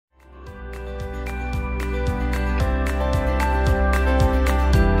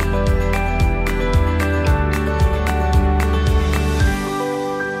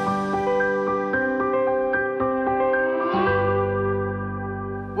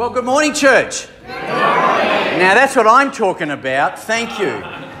Well, good morning, church. Good morning. Now, that's what I'm talking about. Thank you.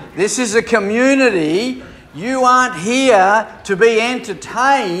 This is a community. You aren't here to be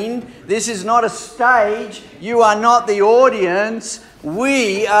entertained. This is not a stage. You are not the audience.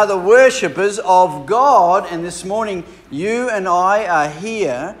 We are the worshippers of God. And this morning, you and I are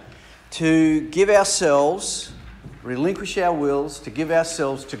here to give ourselves, relinquish our wills, to give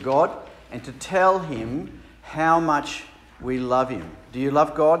ourselves to God and to tell Him how much we love Him. Do you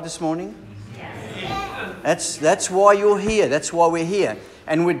love God this morning? Yes. That's why you're here. That's why we're here.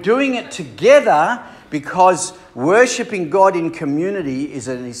 And we're doing it together because worshipping God in community is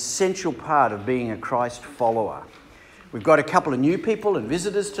an essential part of being a Christ follower. We've got a couple of new people and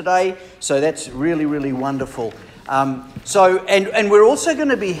visitors today, so that's really, really wonderful. And we're also going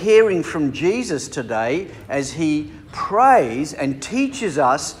to be hearing from Jesus today as He prays and teaches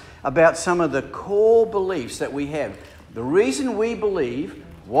us about some of the core beliefs that we have. The reason we believe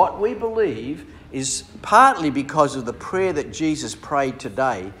what we believe is partly because of the prayer that Jesus prayed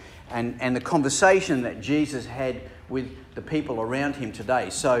today and the conversation that Jesus had with the people around Him today.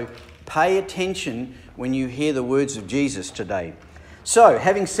 So pay attention when you hear the words of Jesus today. So,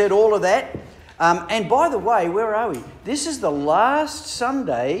 having said all of that, and by the way, where are we? This is the last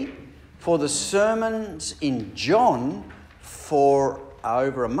Sunday for the sermons in John for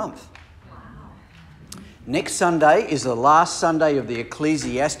over a month. Next Sunday is the last Sunday of the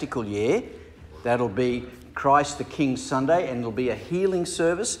ecclesiastical year. That'll be Christ the King Sunday, and there'll be a healing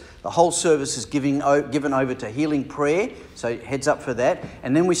service. The whole service is given over to healing prayer, so heads up for that.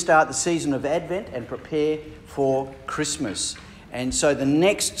 And then we start the season of Advent and prepare for Christmas. And so the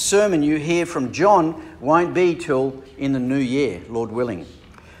next sermon you hear from John won't be till in the new year, Lord willing.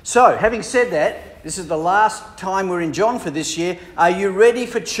 So, having said that, this is the last time we're in John for this year. Are you ready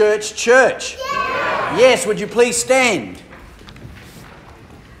for church? Yeah! Yes, would you please stand?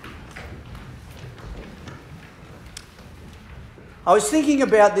 I was thinking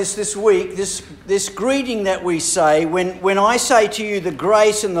about this week, this greeting that we say. When I say to you the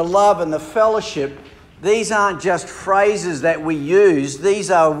grace and the love and the fellowship, these aren't just phrases that we use.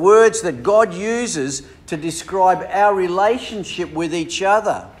 These are words that God uses to describe our relationship with each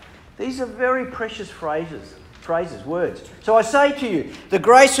other. These are very precious phrases, words. So I say to you, the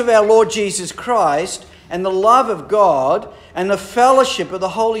grace of our Lord Jesus Christ and the love of God and the fellowship of the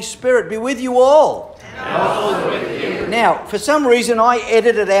Holy Spirit be with you all. And also with you. Now, for some reason, I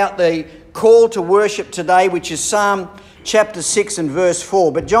edited out the call to worship today, which is Psalm chapter 6 and verse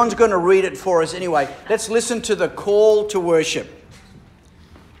 4. But John's going to read it for us anyway. Let's listen to the call to worship.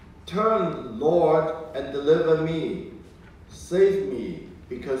 Turn, Lord, and deliver me. Save me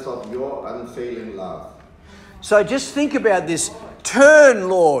because of your unfailing love. So just think about this. Turn,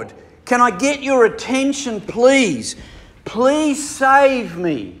 Lord. Can I get your attention, please? Please save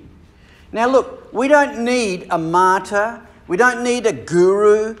me. Now look, we don't need a martyr. We don't need a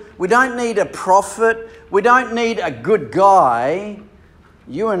guru. We don't need a prophet. We don't need a good guy.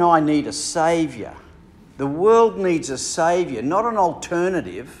 You and I need a saviour. The world needs a saviour, not an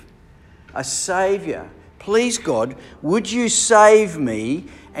alternative. A saviour. Please, God, would you save me?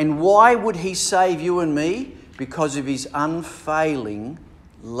 And why would He save you and me? Because of His unfailing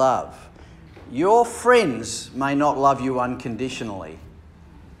love. Your friends may not love you unconditionally.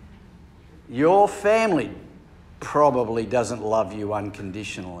 Your family probably doesn't love you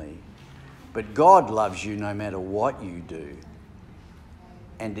unconditionally. But God loves you no matter what you do.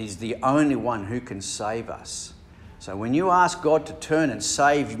 And He's the only one who can save us. So when you ask God to turn and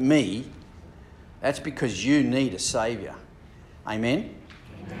save me, that's because you need a saviour. Amen?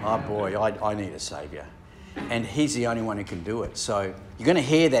 Oh boy, I need a saviour. And He's the only one who can do it. So you're going to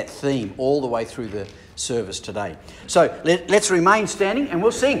hear that theme all the way through the service today. So let's remain standing and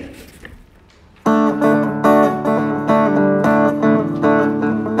we'll sing.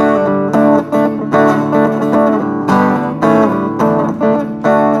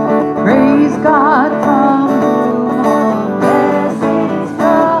 Praise God from whom all blessings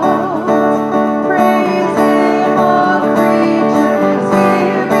flow. Praise Him, all creatures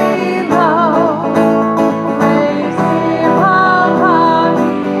here below. Praise Him, all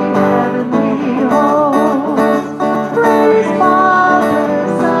mighty heavenly hosts. Praise Father,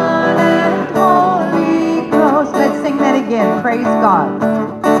 Son, and Holy Ghost. Let's sing that again. Praise God.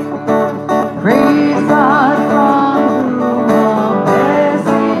 Praise God from whom all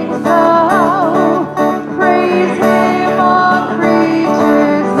blessings flow. Praise Him, all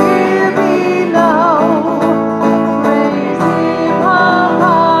creatures here below. Praise Him, all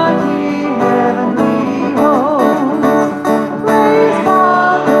mighty heavenly hosts. Praise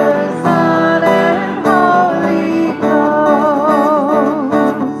Father, Son, and Holy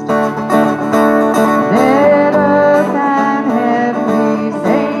Ghost.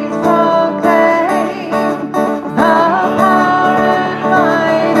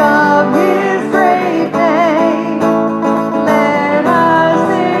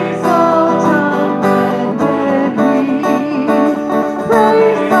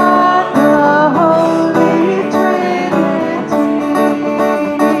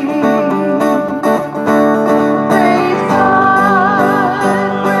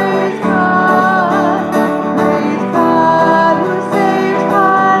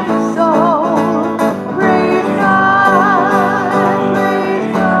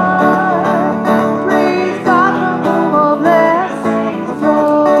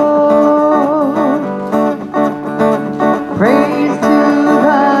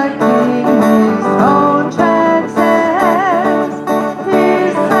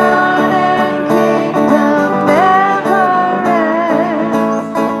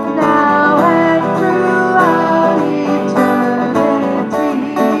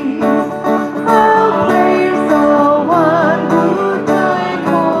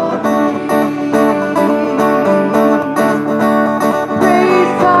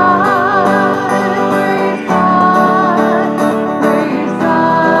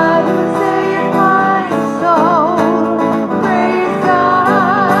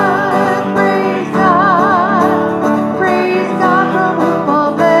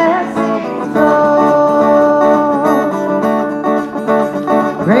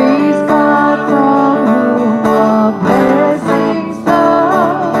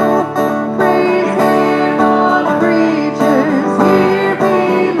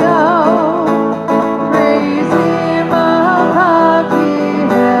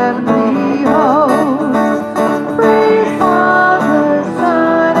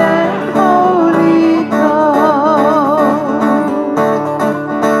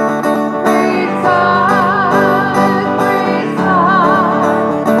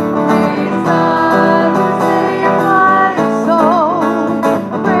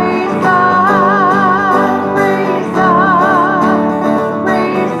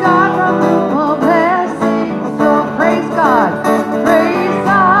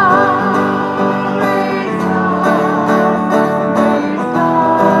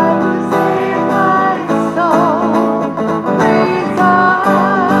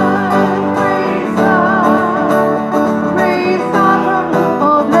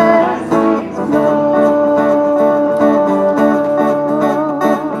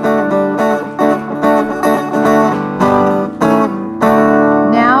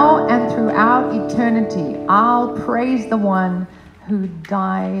 eternity, I'll praise the one who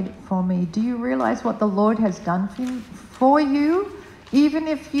died for me. Do you realize what the Lord has done for you? Even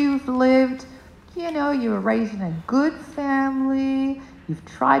if you've lived, you were raised in a good family, you've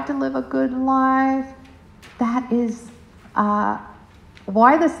tried to live a good life, that is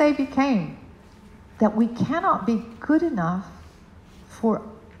why the Savior came. That we cannot be good enough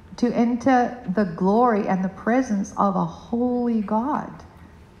to enter the glory and the presence of a holy God.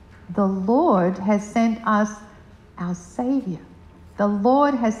 The Lord has sent us our Savior. The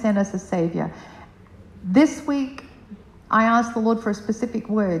Lord has sent us a Savior. This week, I asked the Lord for a specific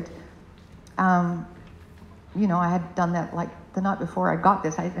word. I had done that like the night before I got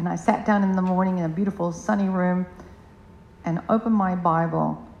this. And I sat down in the morning in a beautiful sunny room and opened my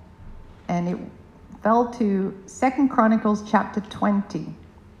Bible. And it fell to 2 Chronicles chapter 20.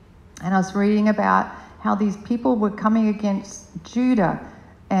 And I was reading about how these people were coming against Judah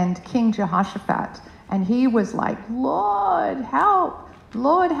and King Jehoshaphat. And he was like, Lord, help,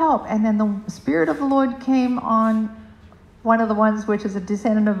 Lord, help. And then the Spirit of the Lord came on one of the ones which is a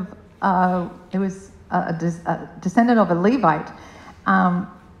descendant of, a descendant of a Levite.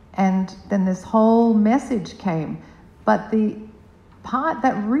 And then this whole message came. But the part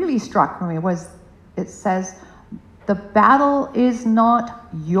that really struck me was, it says, the battle is not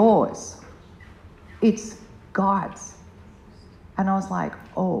yours, it's God's. And I was like,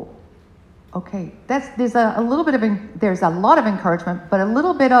 oh, okay. There's a lot of encouragement, but a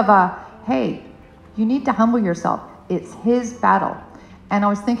little bit of a, hey, you need to humble yourself. It's his battle. And I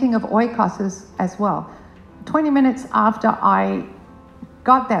was thinking of Oikos as well. 20 minutes after I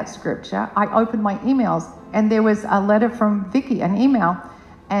got that scripture, I opened my emails and there was a letter from Vicky, an email,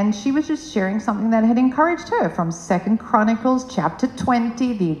 and she was just sharing something that had encouraged her from 2 Chronicles chapter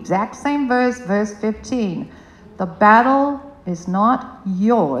 20, the exact same verse 15. The battle is not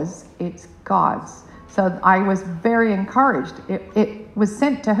yours, it's God's. So I was very encouraged. It was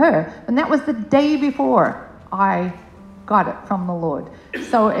sent to her, and that was the day before I got it from the Lord.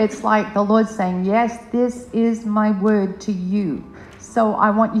 So it's like the Lord saying, yes, this is my word to you. So I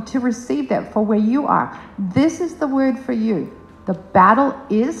want you to receive that for where you are. This is the word for you. The battle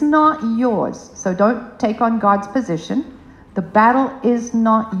is not yours. So don't take on God's position. The battle is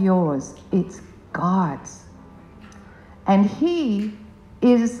not yours. It's God's. And he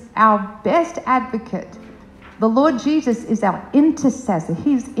is our best advocate. The Lord Jesus is our intercessor.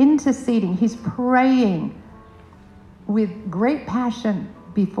 He's interceding. He's praying with great passion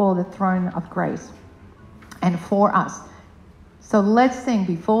before the throne of grace and for us. So let's sing,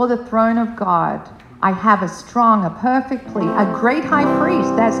 before the throne of God, I have a strong, a perfect plea, a great high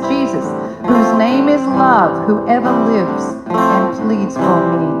priest, that's Jesus, whose name is love, who ever lives and pleads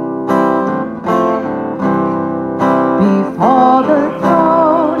for me. Before the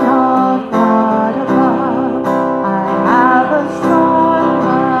throne of God above, I have a strong,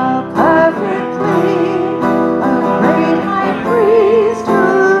 a perfect plea, a great high priest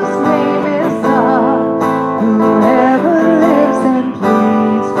whose name is love, who ever lives and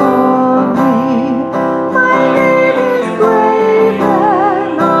pleads for me. My name is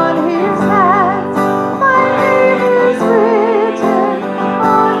graven on his hands, my name is written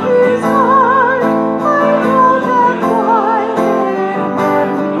on his heart. I know that one in heaven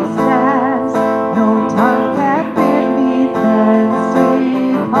he stands, no tongue can bid me thence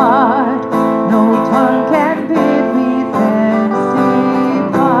depart, no tongue can bid me thence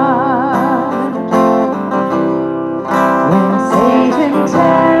depart. When Satan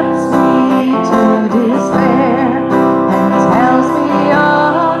tempts me to despair and tells me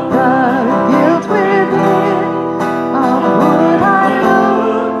of the guilt within, upward I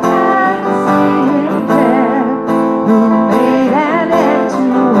look and see him there, who made an end to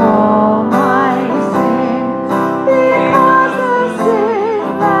all my sin. Because of sin,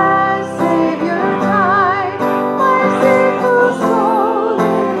 my Savior died, my sinful soul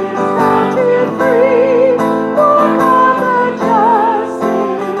is started free. For God the just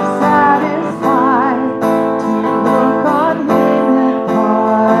is satisfied to look on him and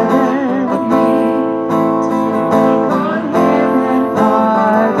pardon me, to look on him and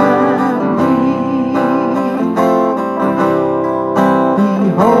pardon me.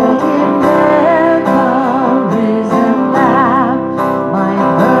 Behold him there, the risen Lamb, my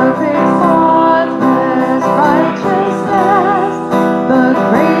perfect, faultless righteousness, the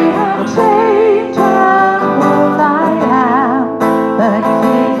great unchangeable I am, the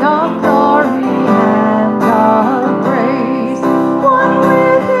King of glory and of grace. One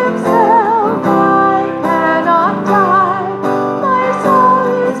with himself, I cannot die, my soul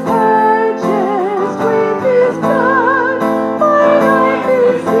is purchased with his blood, my life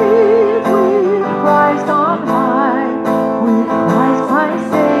is hid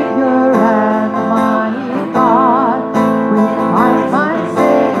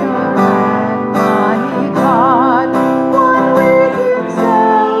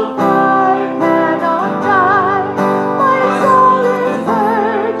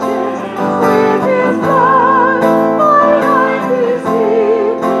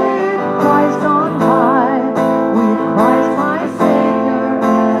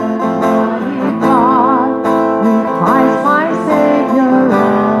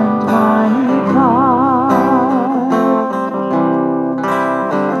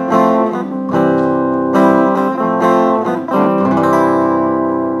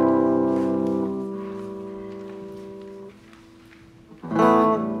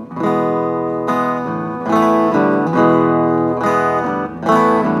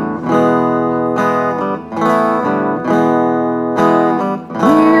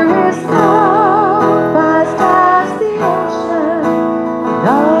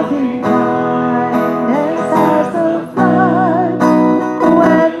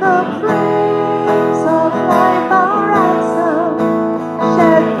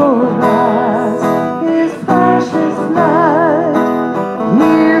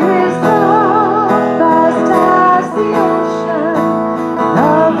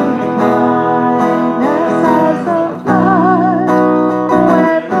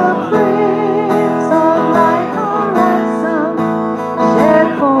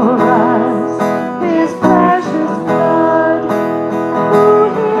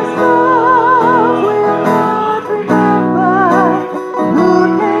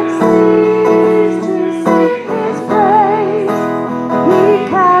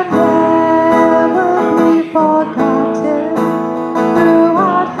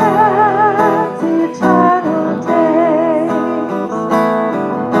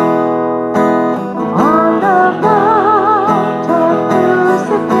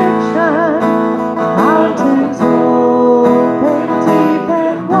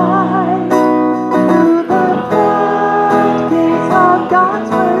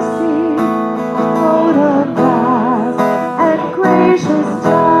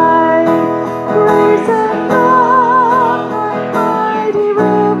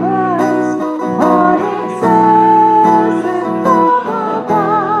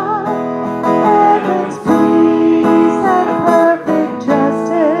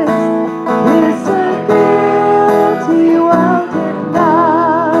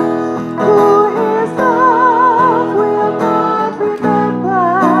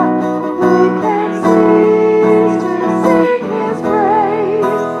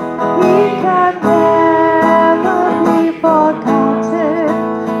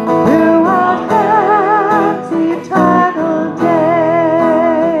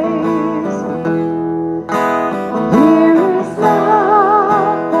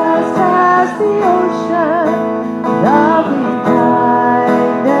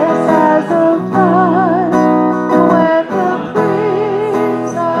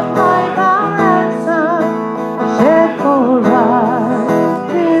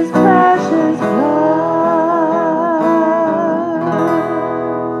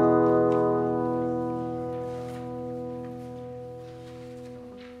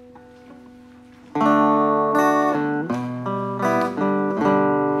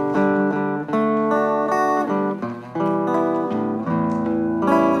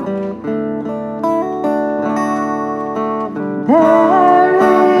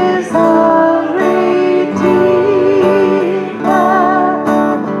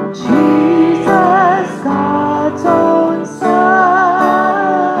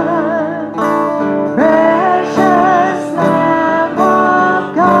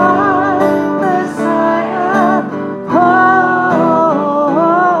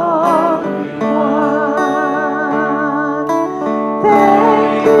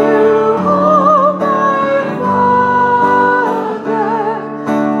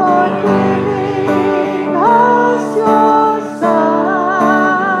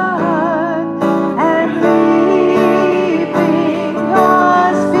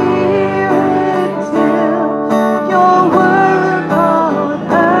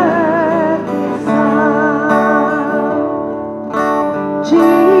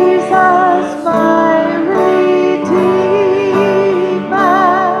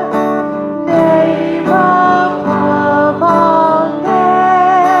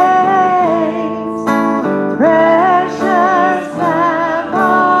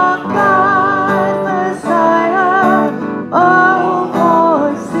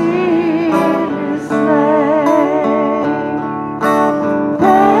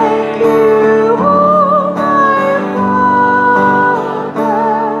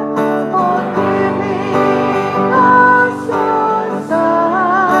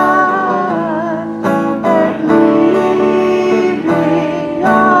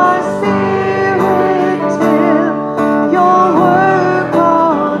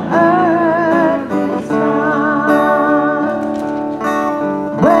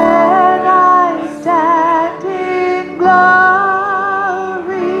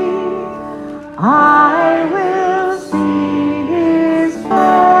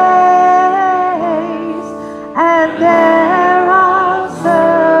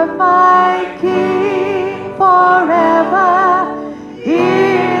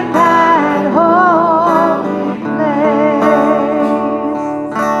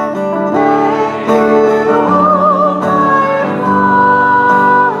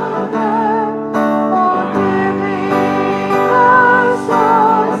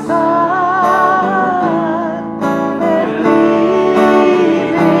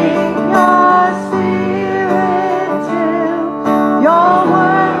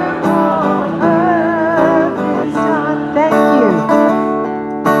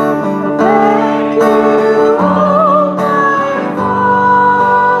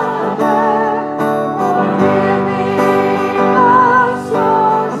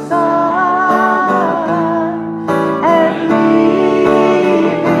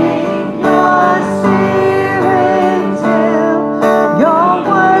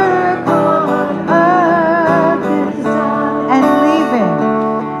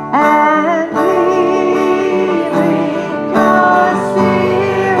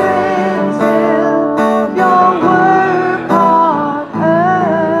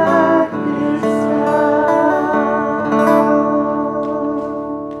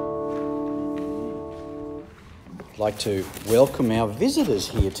to welcome our visitors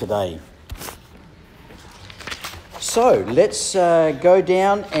here today. So let's go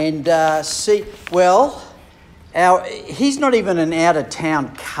down and see. Well, he's not even an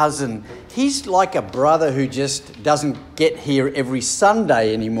out-of-town cousin. He's like a brother who just doesn't get here every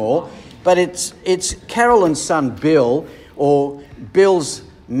Sunday anymore. But it's Carolyn's son Bill, or Bill's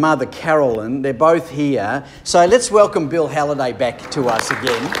mother Carolyn. They're both here. So let's welcome Bill Halliday back to us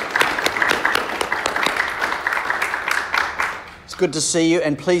again. It's good to see you,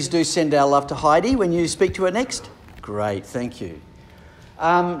 and please do send our love to Heidi when you speak to her next. Great, thank you.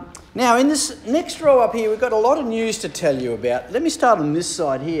 Now, in this next row up here, we've got a lot of news to tell you about. Let me start on this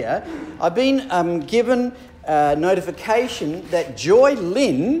side here. I've been given notification that Joy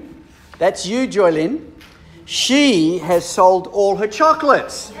Lynn, that's you, Joy Lynn, she has sold all her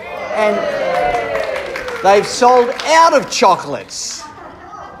chocolates. And they've sold out of chocolates.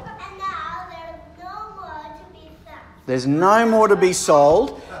 And now there's no more to be sold. There's no more to be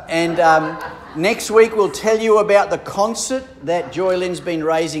sold. And next week we'll tell you about the concert that Joy Lynn's been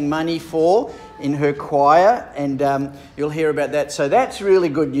raising money for in her choir, and you'll hear about that. So that's really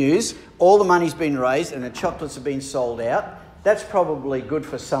good news. All the money's been raised and the chocolates have been sold out. That's probably good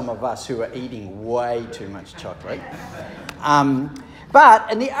for some of us who are eating way too much chocolate. And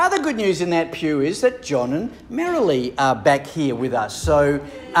the other good news in that pew is that John and Marilee are back here with us. So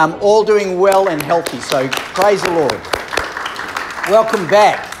all doing well and healthy. So praise the Lord. Welcome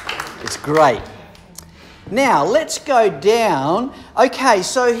back. It's great. Now, let's go down. Okay,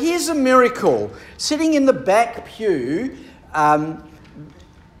 so here's a miracle. Sitting in the back pew,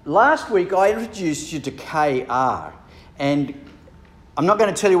 last week I introduced you to KR. And I'm not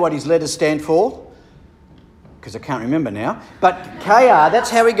going to tell you what his letters stand for, because I can't remember now. But KR, that's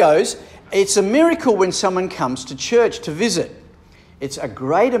how he goes. It's a miracle when someone comes to church to visit. It's a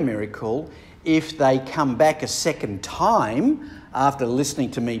greater miracle if they come back a second time after listening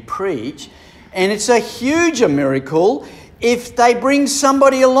to me preach. And it's a huger miracle if they bring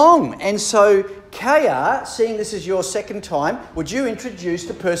somebody along. And so, KR, seeing this is your second time, would you introduce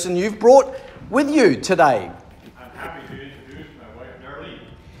the person you've brought with you today? I'm happy to introduce my wife, Darlene.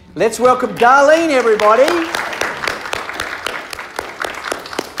 Let's welcome Darlene, everybody.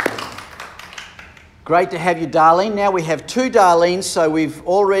 Great to have you, Darlene. Now we have two Darlenes, so we've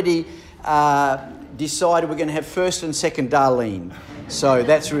already decided we're going to have first and second Darlene. So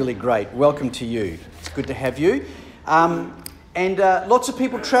that's really great. Welcome to you. It's good to have you. And lots of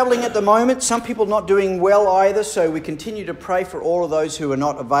people travelling at the moment. Some people not doing well either. So we continue to pray for all of those who are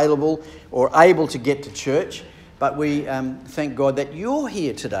not available or able to get to church. But we thank God that you're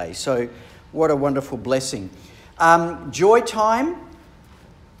here today. So what a wonderful blessing. Joy time.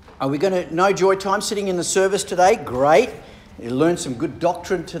 Are we going to know joy time sitting in the service today? Great. You learned some good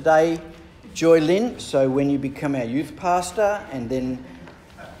doctrine today, Joy Lynn. So when you become our youth pastor and then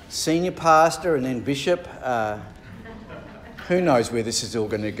senior pastor and then bishop, who knows where this is all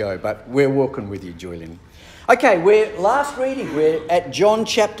going to go, but we're walking with you, Joy Lynn. Okay, we're at John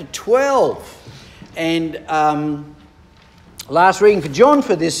chapter 12. And last reading for John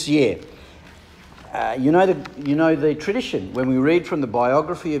for this year. You know the tradition. When we read from the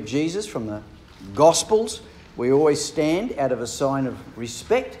biography of Jesus, from the Gospels, we always stand out of a sign of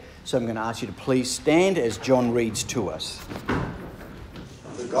respect. So I'm going to ask you to please stand as John reads to us.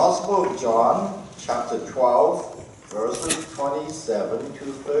 The Gospel of John, chapter 12, verses 27 to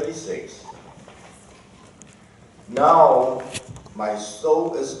 36. Now my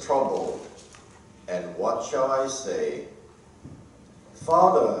soul is troubled, and what shall I say?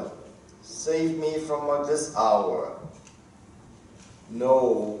 Father, save me from this hour.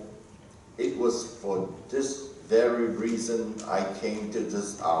 No, it was for this very reason I came to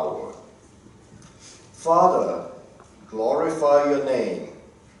this hour. Father, glorify your name.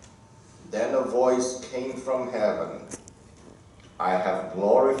 Then a voice came from heaven. I have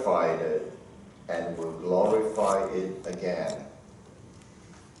glorified it and will glorify it again.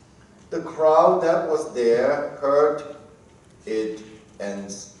 The crowd that was there heard it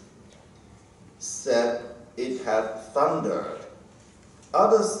and said it had thundered.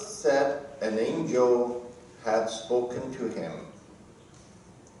 Others said an angel had spoken to him.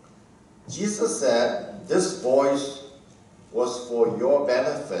 Jesus said, "This voice was for your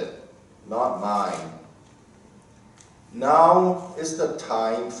benefit, not mine. Now is the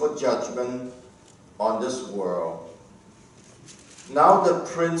time for judgment on this world. Now the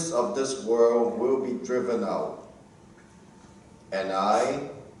prince of this world will be driven out. And I,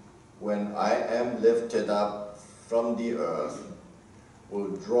 when I am lifted up from the earth,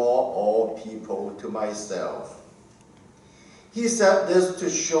 will draw all people to myself. He said this to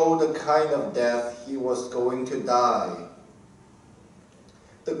show the kind of death he was going to die.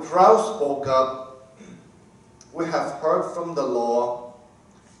 The crowd spoke up. We have heard from the law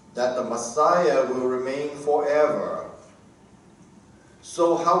that the Messiah will remain forever.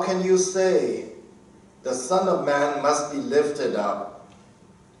 So how can you say, the Son of Man must be lifted up?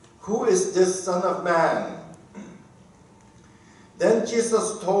 Who is this Son of Man? Then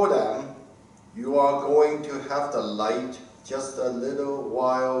Jesus told them, you are going to have the light just a little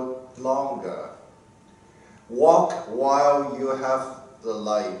while longer. Walk while you have the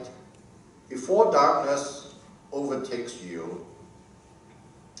light, before darkness overtakes you.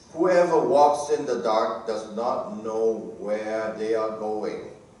 Whoever walks in the dark does not know where they are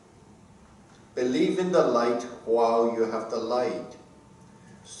going. Believe in the light while you have the light,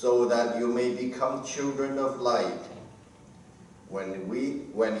 so that you may become children of light.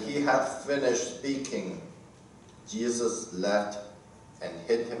 When he had finished speaking, Jesus left and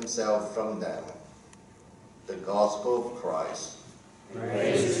hid himself from them. The Gospel of Christ.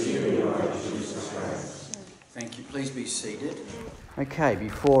 Praise to you, Lord Jesus Christ. Thank you. Please be seated. Okay,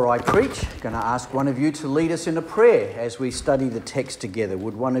 before I preach, I'm going to ask one of you to lead us in a prayer as we study the text together.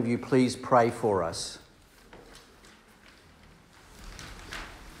 Would one of you please pray for us?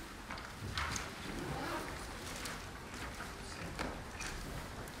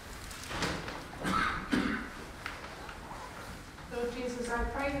 Lord Jesus, I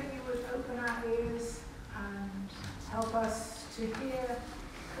pray that you would open our ears and help us to hear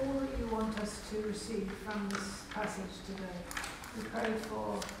all that you want us to receive from this passage today. We pray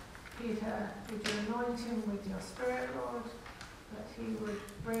for Peter, would you anoint him with your Spirit, Lord, that he would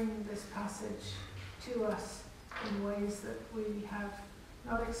bring this passage to us in ways that we have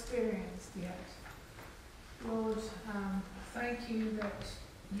not experienced yet. Lord, thank you that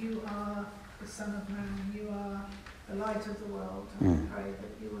you are the Son of Man, you are the light of the world, and we pray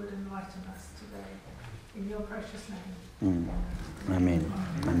that you would enlighten us today. In your precious name. Amen.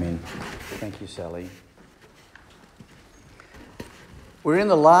 Amen. Thank you, Sally. We're in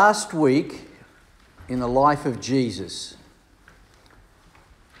the last week in the life of Jesus.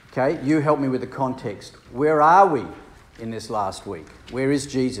 Okay, you help me with the context. Where are we in this last week? Where is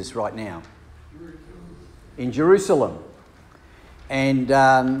Jesus right now? In Jerusalem. And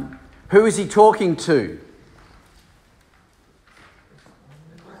who is he talking to?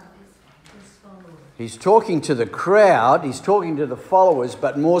 He's talking to the crowd, he's talking to the followers,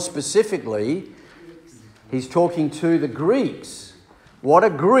 but more specifically, he's talking to the Greeks. What are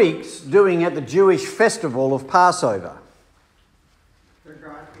Greeks doing at the Jewish festival of Passover? They're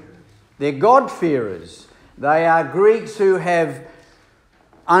God-fearers. They're God-fearers. They are Greeks who have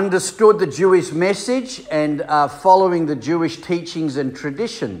understood the Jewish message and are following the Jewish teachings and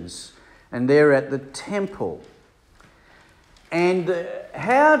traditions. And they're at the temple. And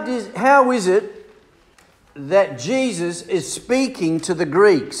how is it that Jesus is speaking to the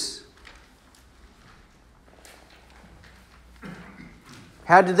Greeks?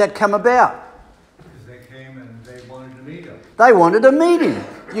 How did that come about? Because they came and they wanted to meet him. They wanted to meet him.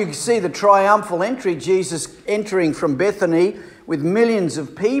 You can see the triumphal entry, Jesus entering from Bethany with millions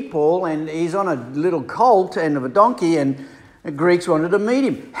of people, and he's on a little colt and of a donkey, and the Greeks wanted to meet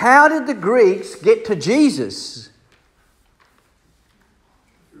him. How did the Greeks get to Jesus?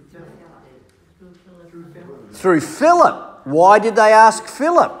 Through Philip. Why did they ask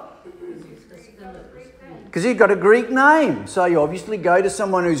Philip? Because he's got a Greek name. So you obviously go to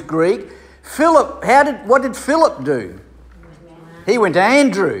someone who's Greek. Philip, what did Philip do? He went to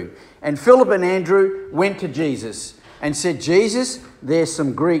Andrew. And Philip and Andrew went to Jesus and said, Jesus, there's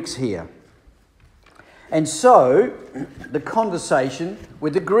some Greeks here. And so the conversation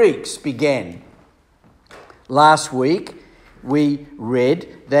with the Greeks began. Last week we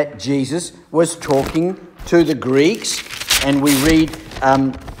read that Jesus was talking to the Greeks, and we read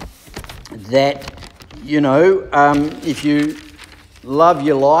that, if you love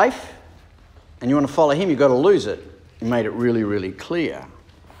your life and you want to follow him, you've got to lose it. He made it really, really clear.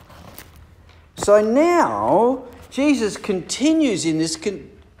 So now Jesus continues in this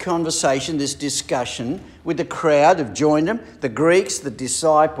conversation, this discussion with the crowd who've joined him, the Greeks, the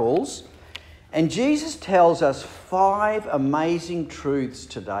disciples, and Jesus tells us 5 amazing truths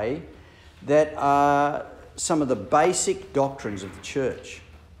today that are some of the basic doctrines of the church.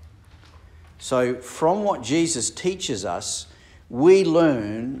 So from what Jesus teaches us, we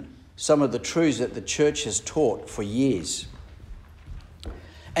learn some of the truths that the church has taught for years.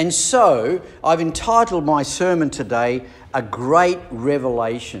 And so I've entitled my sermon today, A Great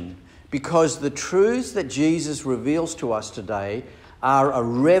Revelation, because the truths that Jesus reveals to us today are a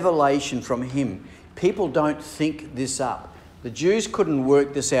revelation from him. People don't think this up. The Jews couldn't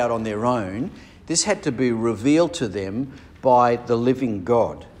work this out on their own. This had to be revealed to them by the living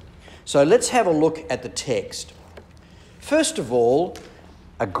God. So let's have a look at the text. First of all,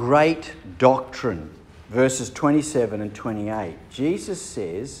 a great doctrine, verses 27 and 28. Jesus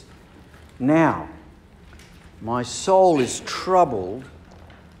says, "Now, my soul is troubled.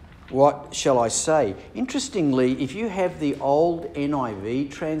 What shall I say?" Interestingly, if you have the old NIV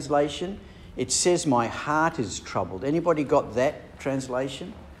translation, it says, "My heart is troubled." Anybody got that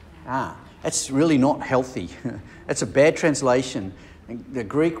translation? That's really not healthy. That's a bad translation. The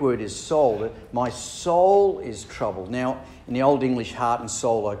Greek word is soul. My soul is troubled. Now, in the Old English, heart and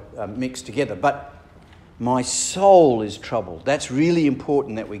soul are mixed together, but my soul is troubled. That's really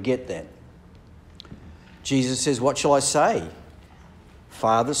important that we get that. Jesus says, "What shall I say?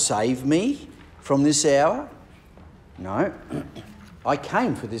 Father, save me from this hour?" No, I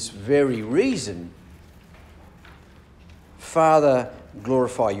came for this very reason. "Father,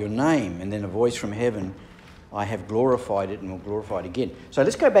 glorify your name." And then a voice from heaven, "I have glorified it and will glorify it again." So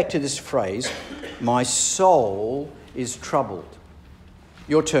let's go back to this phrase, "My soul is troubled."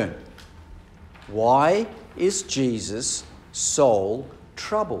 Your turn. Why is Jesus' soul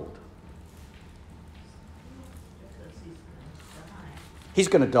troubled? He's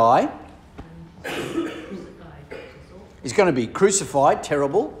going to die. He's going to be crucified,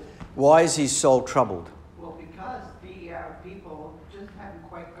 terrible. Why is his soul troubled? Well, because the people just haven't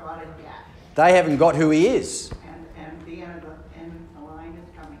quite got it yet. They haven't got who he is. And the end of the line is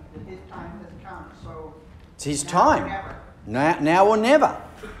coming. His time has come. So It's his now time. or never. Now or never.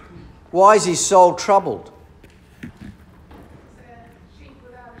 Why is his soul troubled? Sheep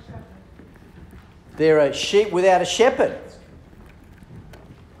without a shepherd. They're a sheep without a shepherd.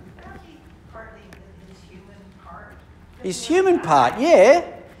 Partly his human part. His human part, yeah.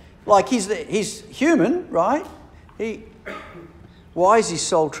 Like he's human, right? Why is his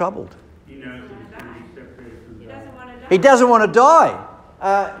soul troubled? He knows that he's going to be separated from God. He doesn't want to die.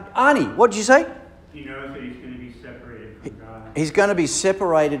 Arnie, what did you say? He knows that he's going to be separated from God. He's going to be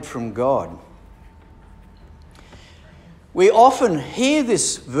separated from God. We often hear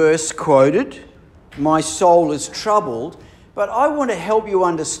this verse quoted, "My soul is troubled," but I want to help you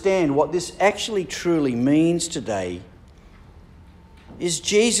understand what this actually truly means today. Is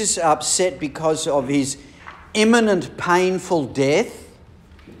Jesus upset because of his imminent painful death?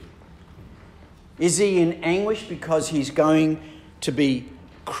 Is he in anguish because he's going to be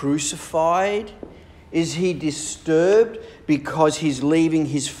crucified? Is he disturbed because he's leaving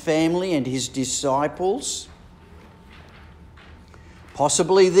his family and his disciples?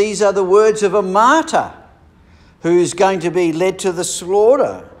 Possibly these are the words of a martyr who's going to be led to the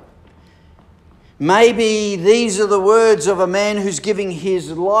slaughter. Maybe these are the words of a man who's giving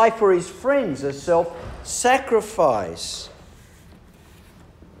his life for his friends, a self-sacrifice.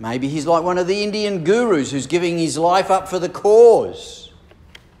 Maybe he's like one of the Indian gurus who's giving his life up for the cause.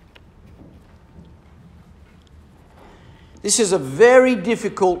 This is a very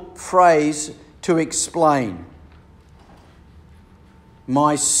difficult phrase to explain.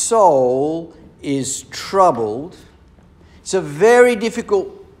 My soul is troubled. It's a very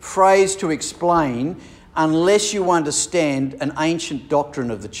difficult phrase to explain unless you understand an ancient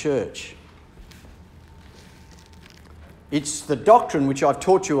doctrine of the church. It's the doctrine which I've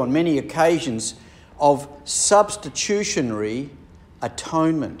taught you on many occasions of substitutionary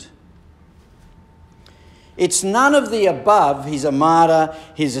atonement. It's none of the above. He's a martyr,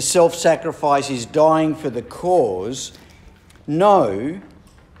 he's a self-sacrifice, he's dying for the cause. No,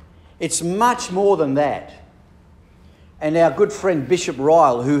 it's much more than that. And our good friend Bishop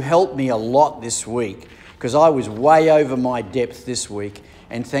Ryle, who helped me a lot this week, because I was way over my depth this week,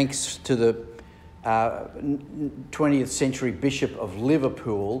 and thanks to the 20th century Bishop of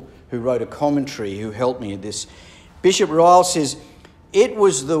Liverpool, who wrote a commentary, who helped me in this. Bishop Ryle says, "It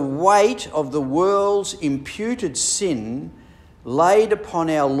was the weight of the world's imputed sin laid upon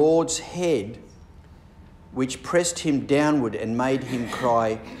our Lord's head which pressed him downward and made him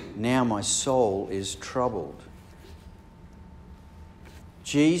cry, 'Now my soul is troubled.'"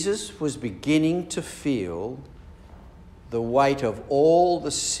 Jesus was beginning to feel the weight of all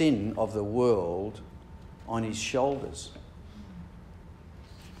the sin of the world on his shoulders.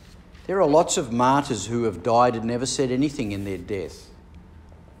 There are lots of martyrs who have died and never said anything in their death.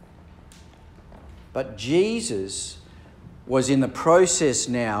 But Jesus was in the process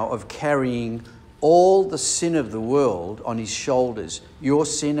now of carrying all the sin of the world on his shoulders. Your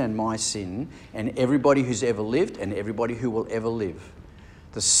sin and my sin, and everybody who's ever lived and everybody who will ever live.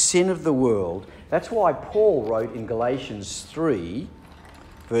 The sin of the world. That's why Paul wrote in Galatians 3,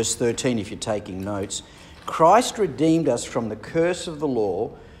 verse 13, if you're taking notes, Christ redeemed us from the curse of the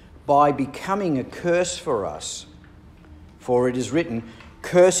law by becoming a curse for us. For it is written,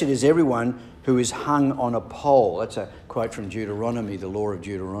 "Cursed is everyone who is hung on a pole." That's a quote from Deuteronomy, the law of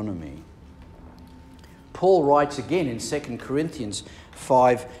Deuteronomy. Paul writes again in 2 Corinthians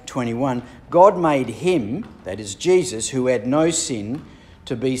 5:21, "God made him," that is Jesus, "who had no sin,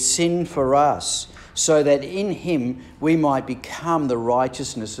 to be sin for us, so that in him we might become the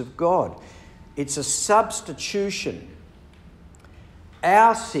righteousness of God." It's a substitution.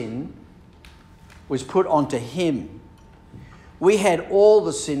 Our sin was put onto him. We had all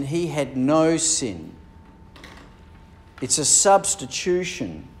the sin, he had no sin. It's a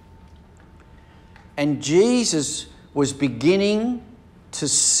substitution. And Jesus was beginning to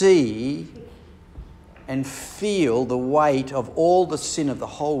see and feel the weight of all the sin of the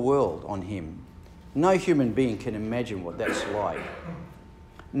whole world on him. No human being can imagine what that's like.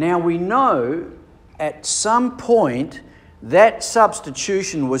 Now we know at some point that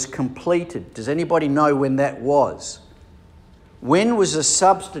substitution was completed. Does anybody know when that was? When was the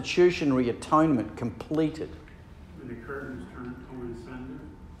substitutionary atonement completed? When the curtains torn asunder.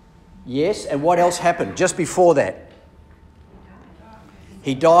 Yes, and what else happened just before that?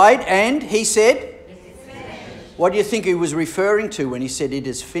 He died and he said, "It's finished." What do you think he was referring to when he said it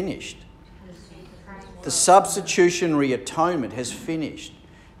is finished? The substitutionary atonement has finished.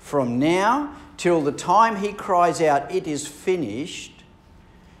 From now till the time he cries out, "It is finished,"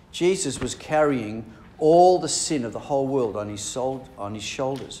 Jesus was carrying all the sin of the whole world on his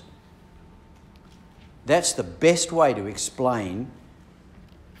shoulders. That's the best way to explain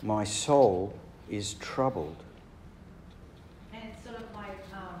my soul is troubled. And it's sort of like,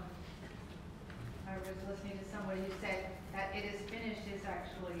 I was listening to somebody who said that "it is finished" is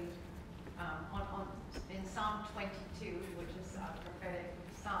actually in Psalm 22, which is a prophetic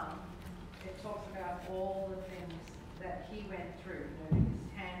psalm. It talks about all the things that he went through. His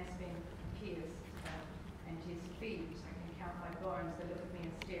hands being pierced and his feet. I can count my bones. They look at me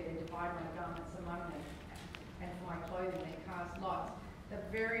and stare. They divide my garments among them. And for my clothing they cast lots. The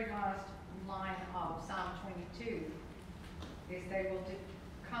very last line of Psalm 22 is they will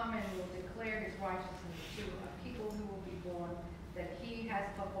come and will declare his righteousness to a people who will be born, that he has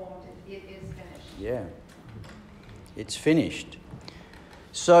performed it. It is finished. Yeah, it's finished.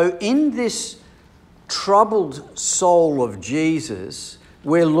 So in this troubled soul of Jesus,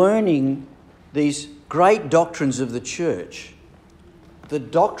 we're learning these great doctrines of the church. The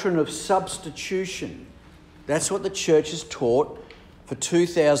doctrine of substitution. That's what the church has taught for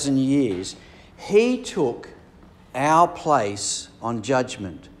 2,000 years. He took our place on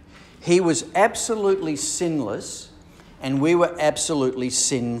judgment. He was absolutely sinless and we were absolutely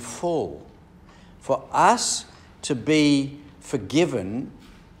sinful. For us to be forgiven,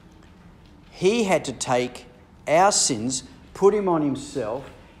 he had to take our sins, put him on himself.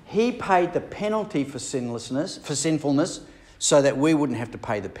 He paid the penalty for sinfulness, so that we wouldn't have to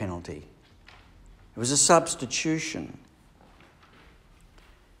pay the penalty. It was a substitution.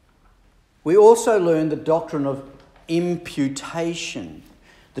 We also learned the doctrine of imputation.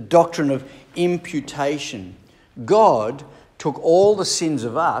 The doctrine of imputation. God took all the sins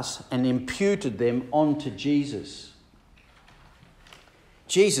of us and imputed them onto Jesus.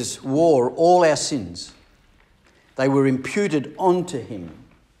 Jesus wore all our sins. They were imputed onto him.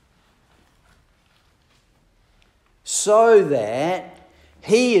 So that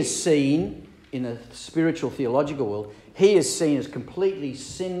he is seen, in a spiritual theological world, he is seen as completely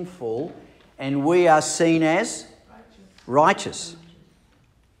sinful and we are seen as righteous.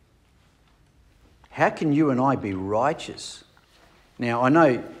 How can you and I be righteous? Now, I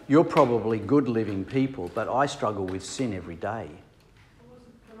know you're probably good living people, but I struggle with sin every day.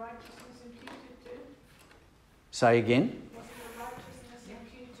 Wasn't the righteousness imputed too? Say again? Wasn't the righteousness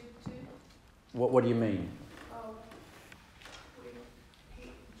imputed too? What do you mean? Oh,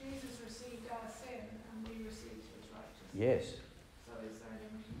 Jesus received our sin and we received his righteousness. Yes. So is that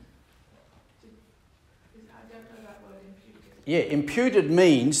imputed? I don't know that word imputed. Yeah, imputed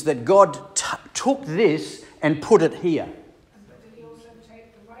means that God took this and put it here. But did he also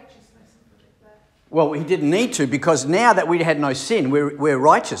take the righteousness and put it there? Well, he didn't need to, because now that we had no sin, we're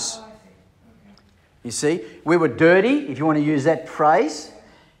righteous. Oh, I see. Okay. You see, we were dirty, if you want to use that phrase,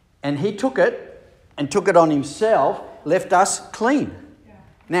 and he took it and took it on himself, left us clean. Yeah.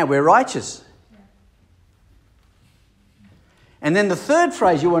 Now we're righteous. Yeah. And then the third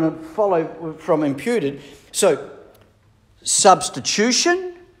phrase you want to follow from imputed, so substitution,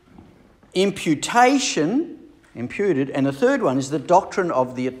 imputation, imputed, and the third one is the doctrine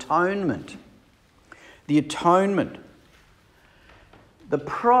of the atonement. The atonement. The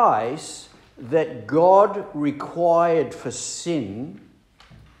price that God required for sin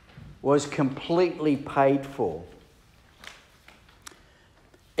was completely paid for.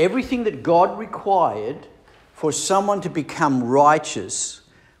 Everything that God required for someone to become righteous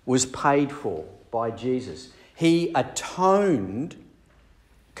was paid for by Jesus. He atoned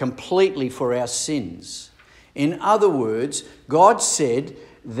completely for our sins. In other words, God said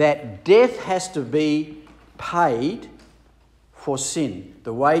that death has to be paid for sin.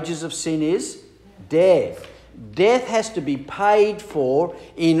 The wages of sin is death. Death has to be paid for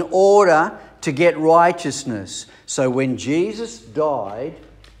in order to get righteousness. So when Jesus died,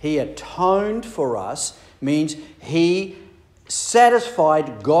 he atoned for us, means he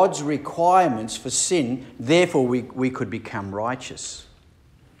satisfied God's requirements for sin, therefore we could become righteous.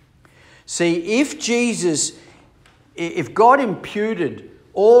 See, if God imputed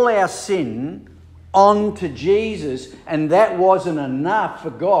all our sin onto Jesus and that wasn't enough for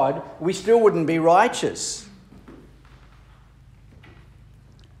God, we still wouldn't be righteous.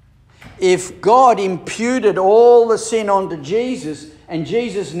 If God imputed all the sin onto Jesus and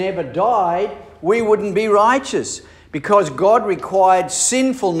Jesus never died, we wouldn't be righteous, because God required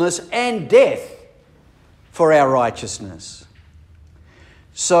sinfulness and death for our righteousness.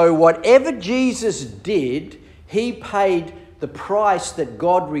 So whatever Jesus did, he paid the price that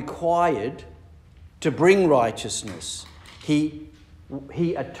God required to bring righteousness. He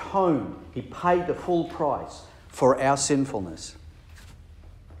atoned. He paid the full price for our sinfulness.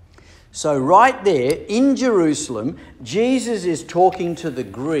 So right there in Jerusalem, Jesus is talking to the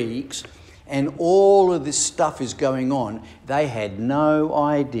Greeks, and all of this stuff is going on. They had no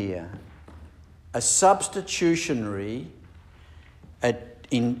idea. A substitutionary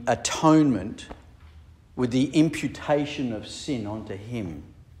in atonement with the imputation of sin onto him.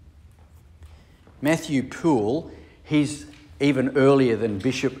 Matthew Poole, he's even earlier than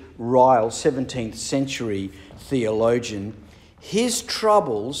Bishop Ryle, 17th century theologian. His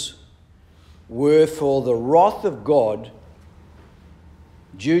troubles were for the wrath of God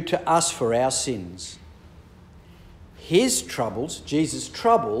due to us for our sins. His troubles, Jesus'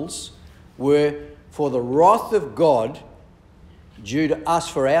 troubles, were for the wrath of God due to us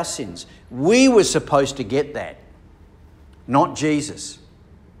for our sins. We were supposed to get that, not Jesus.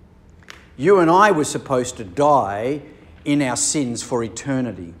 You and I were supposed to die in our sins for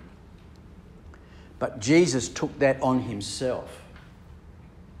eternity. But Jesus took that on himself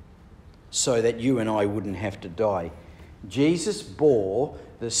so that you and I wouldn't have to die. Jesus bore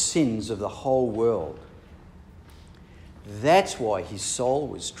the sins of the whole world. That's why his soul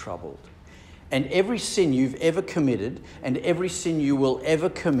was troubled. And every sin you've ever committed, and every sin you will ever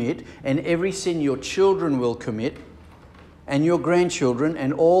commit, and every sin your children will commit, and your grandchildren,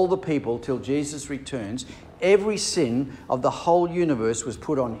 and all the people till Jesus returns, every sin of the whole universe was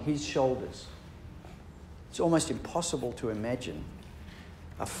put on his shoulders. It's almost impossible to imagine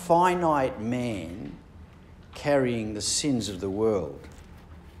a finite man carrying the sins of the world.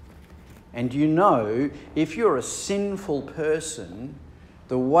 And you know, if you're a sinful person,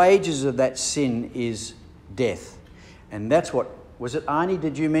 the wages of that sin is death. And that's what, was it Arnie,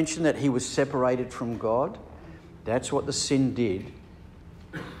 did you mention that he was separated from God? That's what the sin did.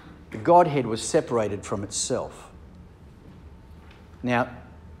 The Godhead was separated from itself. Now,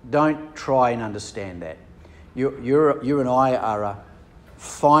 don't try and understand that. You and I are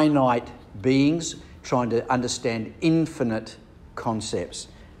finite beings trying to understand infinite concepts.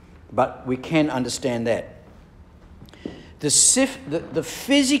 But we can understand that. The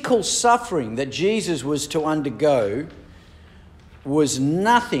physical suffering that Jesus was to undergo was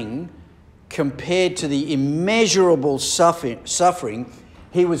nothing compared to the immeasurable suffering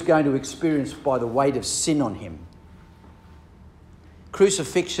he was going to experience by the weight of sin on him.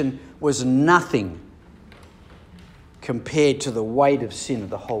 Crucifixion was nothing compared to the weight of sin of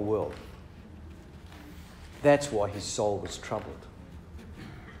the whole world. That's why his soul was troubled.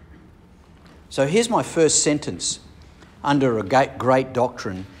 So here's my first sentence under a great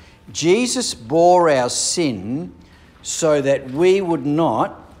doctrine. Jesus bore our sin so that we would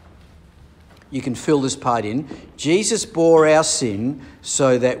not, you can fill this part in, Jesus bore our sin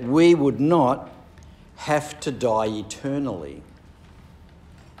so that we would not have to die eternally.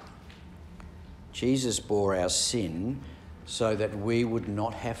 Jesus bore our sin so that we would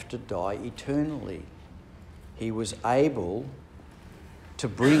not have to die eternally. He was able to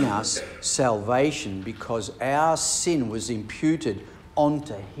bring us salvation because our sin was imputed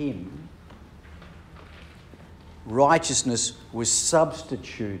onto him. Righteousness was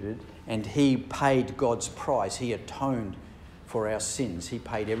substituted and he paid God's price. He atoned for our sins. He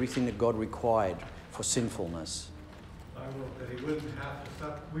paid everything that God required for sinfulness. I I wrote that he wouldn't have to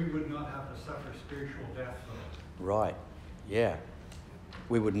suffer, we would not have to suffer spiritual death though. Right, yeah.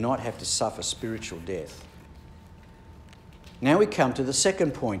 We would not have to suffer spiritual death. Now we come to the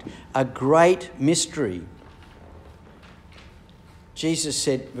second point, a great mystery. Jesus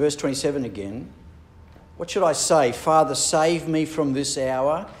said, verse 27 again, what should I say? Father, save me from this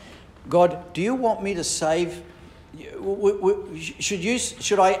hour. God, do you want me to save?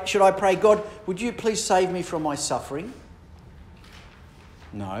 Should I pray, God, would you please save me from my suffering?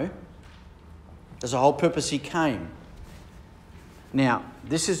 No. There's a whole purpose he came. Now,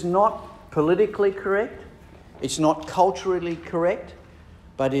 this is not politically correct. It's not culturally correct,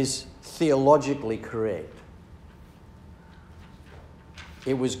 but is theologically correct.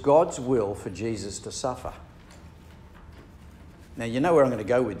 It was God's will for Jesus to suffer. Now, you know where I'm going to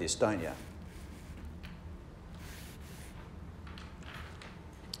go with this, don't you?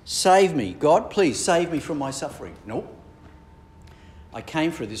 Save me. God, please save me from my suffering. Nope. I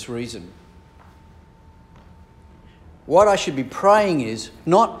came for this reason. What I should be praying is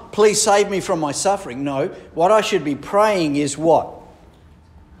not, please save me from my suffering. No, what I should be praying is what?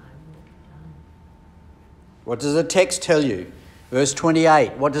 What does the text tell you? Verse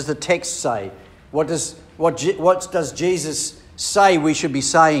 28. What does the text say? What does Jesus say we should be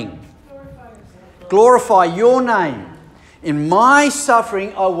saying? Glorify your name. In my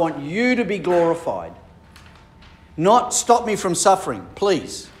suffering, I want you to be glorified. Not stop me from suffering,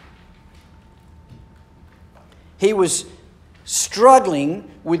 please. He was struggling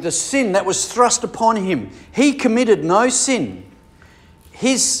with the sin that was thrust upon him. He committed no sin.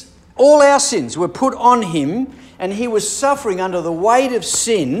 All our sins were put on him, and he was suffering under the weight of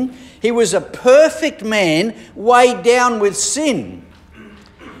sin. He was a perfect man weighed down with sin.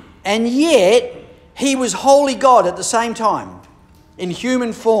 And yet, he was holy God at the same time, in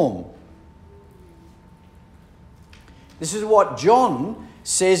human form. This is what John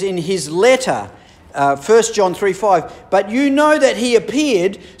says in his letter, 1 John 3:5. But you know that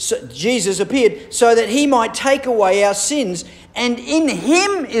Jesus appeared, so that he might take away our sins. And in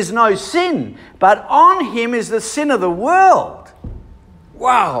him is no sin, but on him is the sin of the world.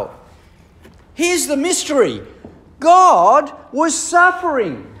 Wow. Here's the mystery. God was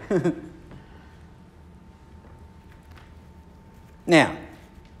suffering. Now,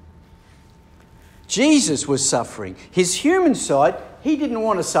 Jesus was suffering. His human side, he didn't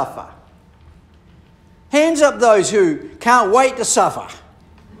want to suffer. Hands up those who can't wait to suffer.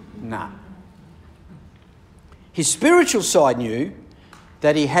 Nah. His spiritual side knew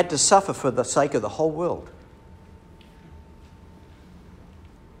that he had to suffer for the sake of the whole world.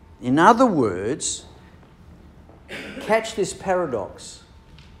 In other words, catch this paradox.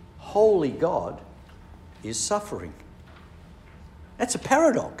 Holy God is suffering. That's a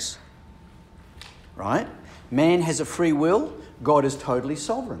paradox, right? Man has a free will. God is totally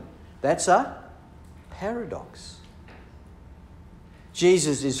sovereign. That's a paradox.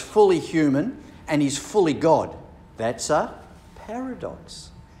 Jesus is fully human and he's fully God. That's a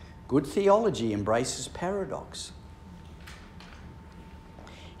paradox. Good theology embraces paradox.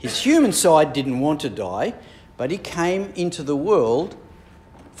 His human side didn't want to die, but he came into the world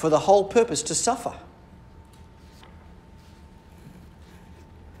for the whole purpose to suffer.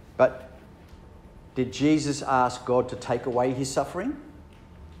 But did Jesus ask God to take away his suffering?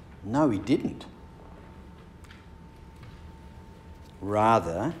 No, he didn't.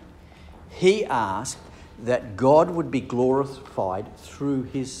 Rather, he asked that God would be glorified through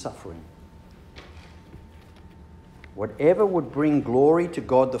his suffering. Whatever would bring glory to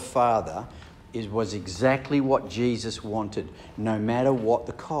God the Father was exactly what Jesus wanted, no matter what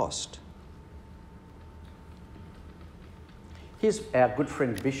the cost. Here's our good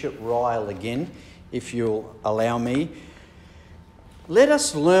friend Bishop Ryle again, if you'll allow me. Let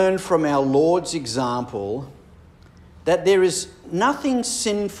us learn from our Lord's example that there is nothing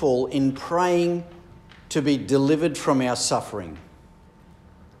sinful in praying to be delivered from our suffering,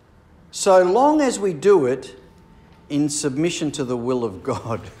 so long as we do it in submission to the will of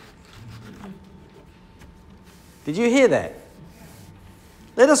God. Did you hear that?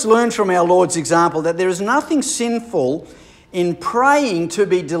 Let us learn from our Lord's example that there is nothing sinful in praying to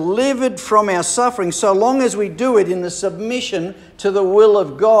be delivered from our suffering, so long as we do it in the submission to the will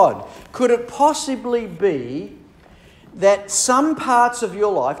of God. Could it possibly be that some parts of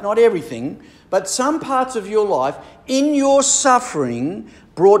your life, not everything, but some parts of your life, in your suffering,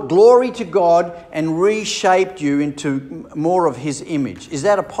 brought glory to God and reshaped you into more of his image? Is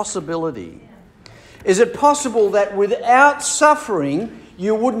that a possibility? Is it possible that without suffering,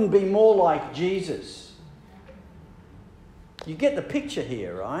 you wouldn't be more like Jesus? You get the picture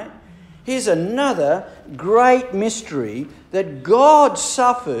here, right? Here's another great mystery, that God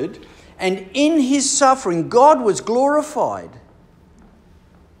suffered, and in his suffering, God was glorified.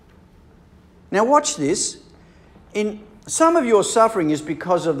 Now watch this. In some of your suffering is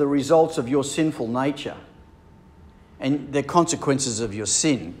because of the results of your sinful nature and the consequences of your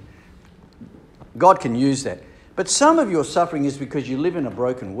sin. God can use that. But some of your suffering is because you live in a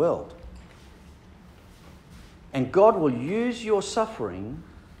broken world. And God will use your suffering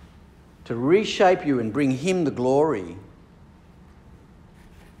to reshape you and bring him the glory.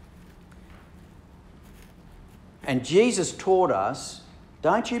 And Jesus taught us,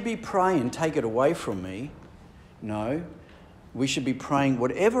 don't you be praying, take it away from me. No, we should be praying,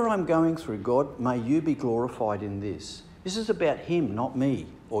 whatever I'm going through, God, may you be glorified in this. This is about him, not me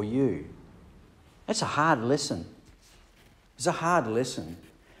or you. That's a hard lesson. It's a hard lesson.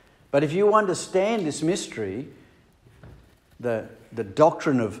 But if you understand this mystery, the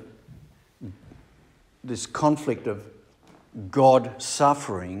doctrine of this conflict of God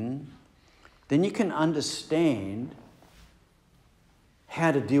suffering, then you can understand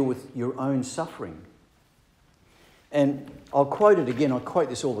how to deal with your own suffering. And I'll quote it again, I quote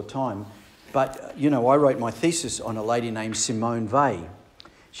this all the time, but I wrote my thesis on a lady named Simone Weil.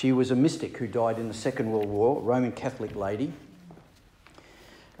 She was a mystic who died in the Second World War, Roman Catholic lady.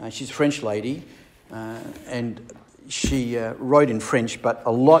 She's a French lady, and she wrote in French, but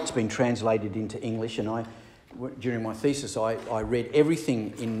a lot's been translated into English, and during my thesis I read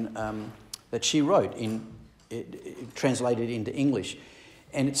everything that she wrote, translated into English.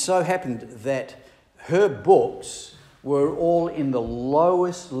 And it so happened that her books were all in the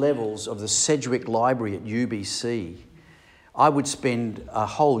lowest levels of the Sedgwick Library at UBC. I would spend a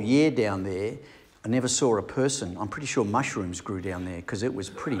whole year down there. I never saw a person. I'm pretty sure mushrooms grew down there because it was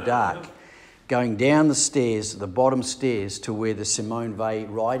pretty dark. Going down the stairs, the bottom stairs, to where the Simone Weil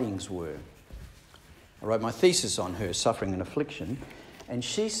writings were. I wrote my thesis on her, Suffering and Affliction, and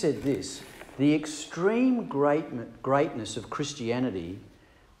she said this: the extreme greatness of Christianity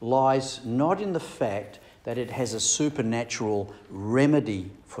lies not in the fact that it has a supernatural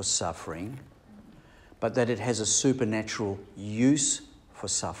remedy for suffering, but that it has a supernatural use for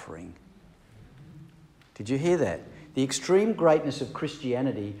suffering. Did you hear that? The extreme greatness of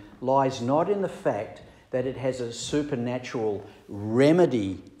Christianity lies not in the fact that it has a supernatural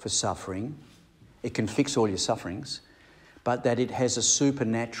remedy for suffering, it can fix all your sufferings, but that it has a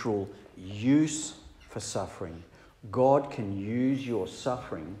supernatural use for suffering. God can use your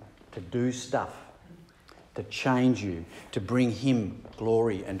suffering to do stuff, to change you, to bring him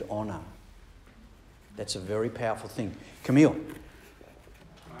glory and honour. That's a very powerful thing. Camille.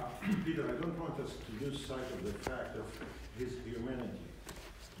 Peter, I don't want us to lose sight of the fact of his humanity,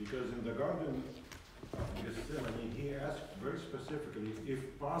 because in the Garden of Gethsemane, he asked very specifically,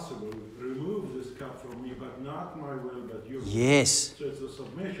 if possible, remove this cup from me, but not my will, but your will. Yes. So it's a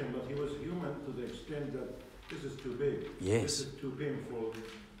submission, but he was human to the extent that this is too big. Yes. This is too painful.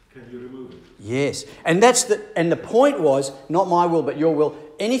 Can you remove it? Yes. And the point was, not my will, but your will.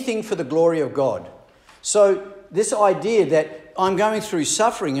 Anything for the glory of God. So this idea that I'm going through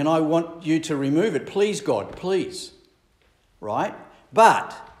suffering and I want you to remove it. Please, God, please. Right?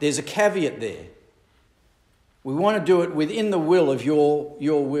 But there's a caveat there. We want to do it within the will of your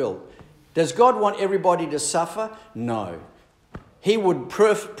will. Does God want everybody to suffer? No. He would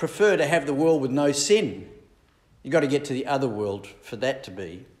prefer to have the world with no sin. You've got to get to the other world for that to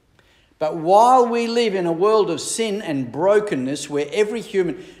be. But while we live in a world of sin and brokenness where every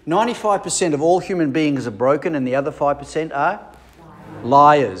human, 95% of all human beings are broken and the other 5% are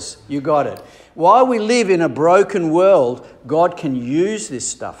liars. You got it. While we live in a broken world, God can use this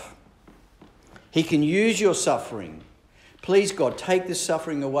stuff. He can use your suffering. Please, God, take this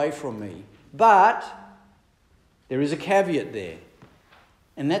suffering away from me. But there is a caveat there.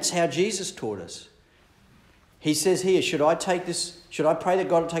 And that's how Jesus taught us. He says here, should I pray that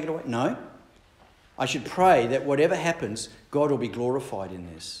God will take it away? No. I should pray that whatever happens, God will be glorified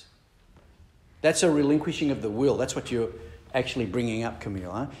in this. That's a relinquishing of the will. That's what you're actually bringing up,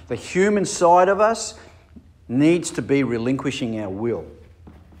 Camille. Huh? The human side of us needs to be relinquishing our will.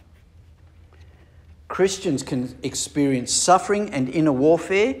 Christians can experience suffering and inner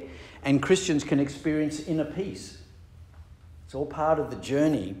warfare, and Christians can experience inner peace. It's all part of the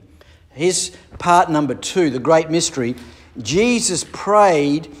journey. Here's part number 2, the great mystery. Jesus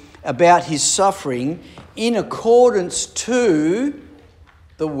prayed about his suffering in accordance to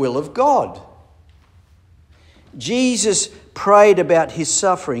the will of God. Jesus prayed about his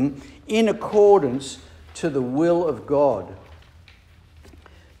suffering in accordance to the will of God.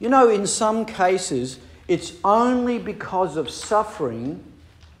 You know, in some cases, it's only because of suffering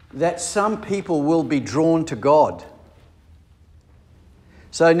that some people will be drawn to God.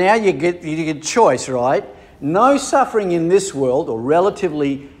 So now you get a choice, right? No suffering in this world, or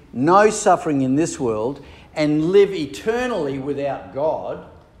relatively no suffering in this world, and live eternally without God,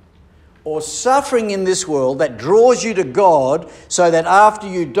 or suffering in this world that draws you to God so that after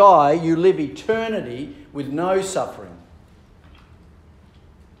you die you live eternity with no suffering.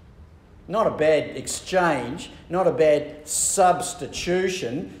 Not a bad exchange, not a bad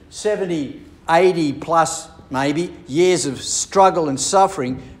substitution. 70, 80 plus maybe years of struggle and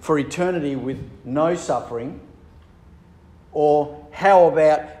suffering for eternity with no suffering. Or how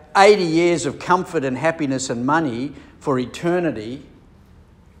about 80 years of comfort and happiness and money for eternity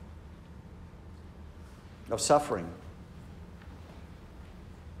of suffering?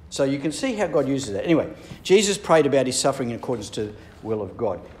 So you can see how God uses that. Anyway, Jesus prayed about his suffering in accordance to the will of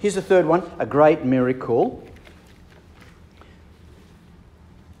God. Here's the third one, a great miracle.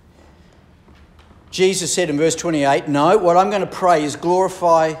 Jesus said in verse 28, no, what I'm going to pray is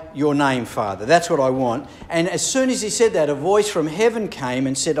glorify your name, Father. That's what I want. And as soon as he said that, a voice from heaven came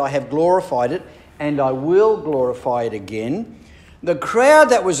and said, I have glorified it and I will glorify it again. The crowd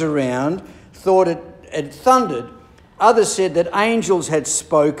that was around thought it had thundered. Others said that angels had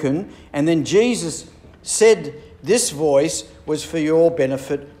spoken. And then Jesus said, this voice was for your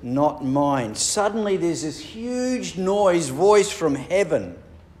benefit, not mine. Suddenly there's this huge voice from heaven.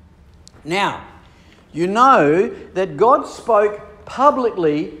 Now, you know that God spoke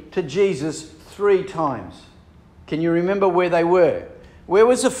publicly to Jesus 3 times. Can you remember where they were? Where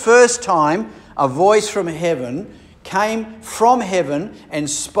was the first time a voice from heaven came from heaven and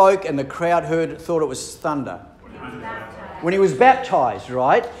spoke and the crowd thought it was thunder? When he was baptized,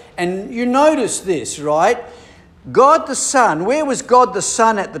 right? And you notice this, right? God the Son, where was God the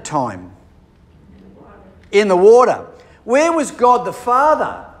Son at the time? In the water. Where was God the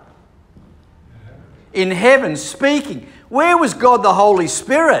Father? In heaven, speaking. Where was God the Holy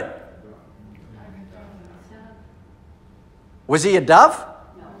Spirit? Was he a dove?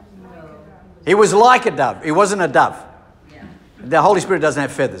 He was like a dove. He wasn't a dove. The Holy Spirit doesn't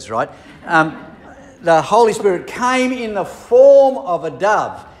have feathers, right? The Holy Spirit came in the form of a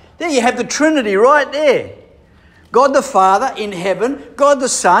dove. There you have the Trinity right there. God the Father in heaven, God the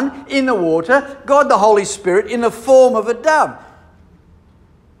Son in the water, God the Holy Spirit in the form of a dove.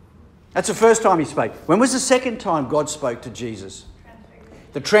 That's the first time he spoke. When was the second time God spoke to Jesus?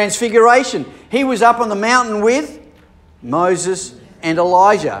 The Transfiguration. He was up on the mountain with Moses and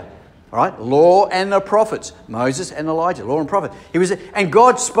Elijah. All right, law and the prophets. Moses and Elijah, law and prophet. And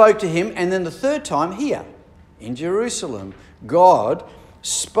God spoke to him. And then the third time here in Jerusalem, God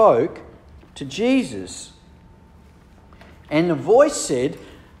spoke to Jesus. And the voice said,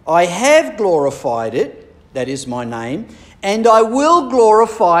 I have glorified it, that is my name, and I will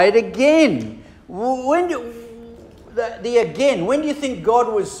glorify it again. When do you think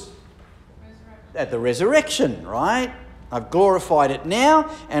God was? At the resurrection, right? I've glorified it now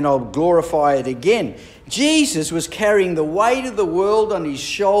and I'll glorify it again. Jesus was carrying the weight of the world on his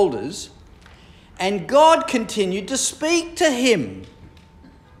shoulders and God continued to speak to him.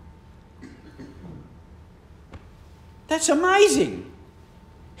 That's amazing.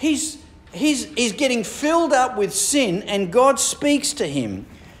 He's getting filled up with sin and God speaks to him.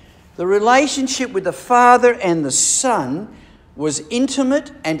 The relationship with the Father and the Son was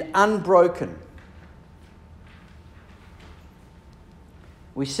intimate and unbroken.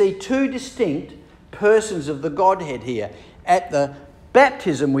 We see 2 distinct persons of the Godhead here. At the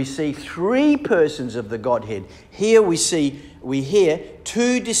baptism we see 3 persons of the Godhead. Here we hear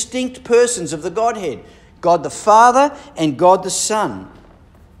 2 distinct persons of the Godhead. God the Father and God the Son.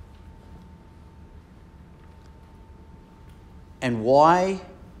 And why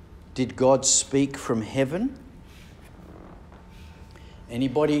did God speak from heaven?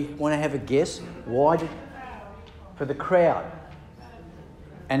 Anybody want to have a guess? For the crowd.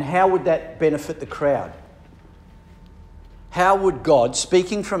 And how would that benefit the crowd? How would God,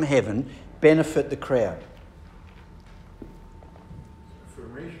 speaking from heaven, benefit the crowd?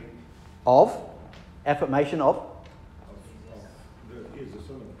 Affirmation of? He's the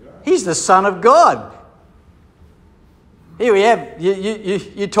Son of God. He's the Son of God. Here we have,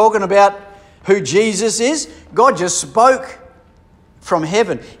 you're talking about who Jesus is. God just spoke from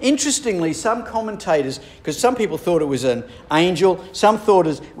heaven. Interestingly, some commentators, because some people thought it was an angel, some thought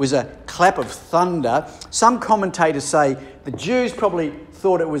it was a clap of thunder. Some commentators say the Jews probably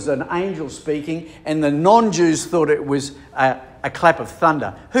thought it was an angel speaking and the non-Jews thought it was a clap of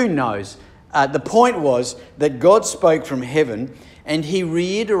thunder. Who knows? The point was that God spoke from heaven and he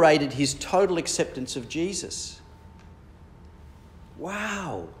reiterated his total acceptance of Jesus.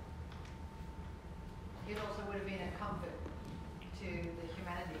 Wow. It also would have been a comfort to the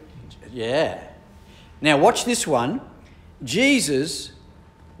humanity. Yeah. Now watch this one. Jesus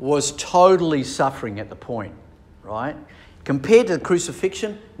was totally suffering at the point, right? Compared to the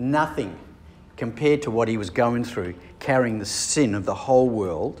crucifixion, nothing compared to what he was going through, carrying the sin of the whole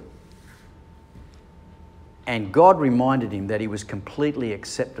world. And God reminded him that he was completely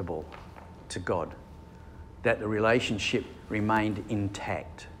acceptable to God, that the relationship remained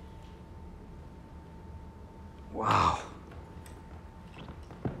intact. Wow.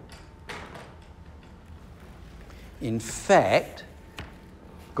 In fact,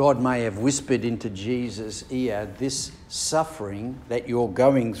 God may have whispered into Jesus' ear, this suffering that you're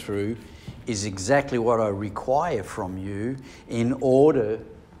going through is exactly what I require from you in order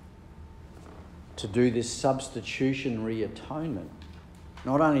to do this substitutionary atonement.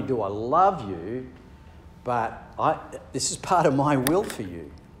 Not only do I love you, but this is part of my will for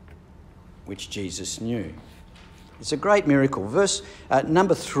you, which Jesus knew. It's a great miracle. Verse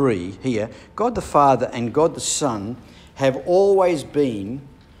number 3 here, God the Father and God the Son have always been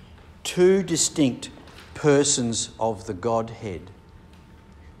two distinct persons of the Godhead.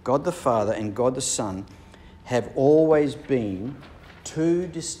 God the Father and God the Son have always been two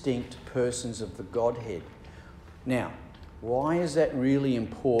distinct persons of the Godhead. Now, why is that really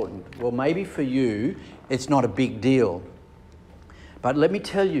important? Well, maybe for you, it's not a big deal. But let me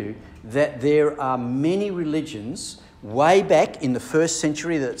tell you that there are many religions way back in the 1st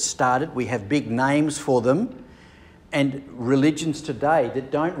century that started. We have big names for them. And religions today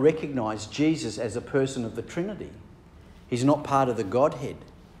that don't recognise Jesus as a person of the Trinity. He's not part of the Godhead.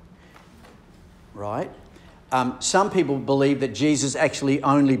 Right? Some people believe that Jesus actually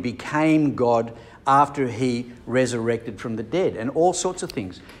only became God after he resurrected from the dead, and all sorts of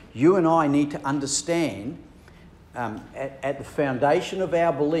things. You and I need to understand at the foundation of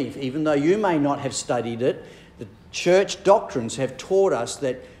our belief, even though you may not have studied it, the church doctrines have taught us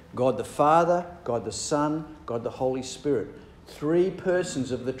that God the Father, God the Son, God the Holy Spirit, three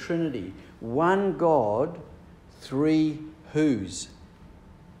persons of the Trinity, one God, three whos.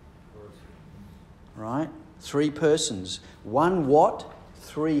 Right? Three persons. One what?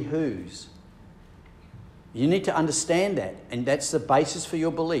 Three whos. You need to understand that, and that's the basis for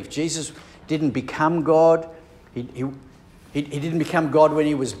your belief. Jesus didn't become God. He didn't become God when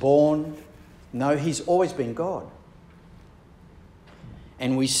he was born. No, he's always been God.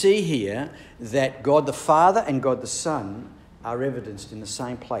 And we see here that God the Father and God the Son are evidenced in the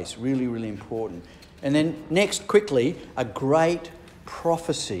same place. Really, really important. And then next, quickly, a great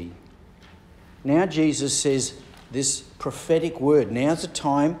prophecy. Now Jesus says this prophetic word. Now's the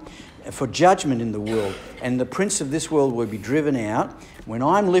time for judgment in the world. And the prince of this world will be driven out. When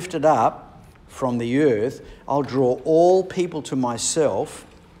I'm lifted up from the earth, I'll draw all people to myself.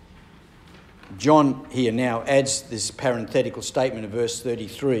 John here now adds this parenthetical statement in verse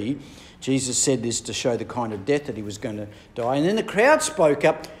 33. Jesus said this to show the kind of death that he was going to die. And then the crowd spoke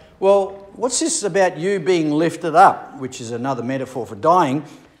up, well, what's this about you being lifted up? Which is another metaphor for dying.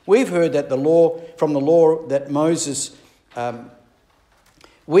 We've heard that from the law that Moses,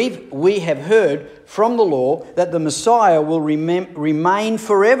 we have heard from the law that the Messiah will remain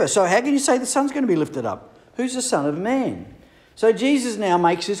forever. So how can you say the Son's going to be lifted up? Who's the Son of Man? So Jesus now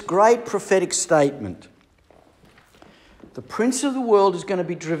makes this great prophetic statement. The prince of the world is going to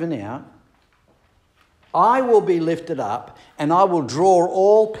be driven out. I will be lifted up, and I will draw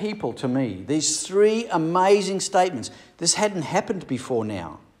all people to me. These three amazing statements. This hadn't happened before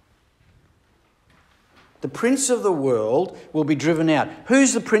now. The prince of the world will be driven out.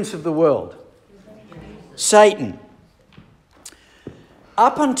 Who's the prince of the world? Satan.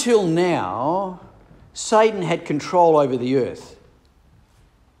 Up until now, Satan had control over the earth.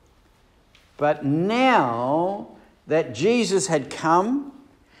 But now that Jesus had come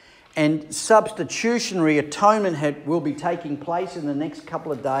and substitutionary atonement will be taking place in the next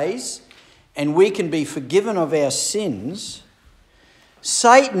couple of days, and we can be forgiven of our sins,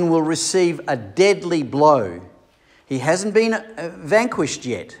 Satan will receive a deadly blow. He hasn't been vanquished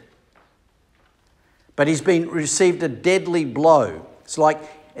yet, but he's received a deadly blow. It's like,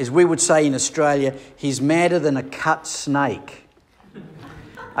 as we would say in Australia, he's madder than a cut snake.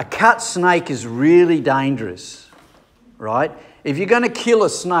 A cut snake is really dangerous, right? If you're going to kill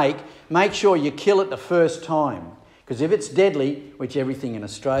a snake, make sure you kill it the first time. Because if it's deadly, which everything in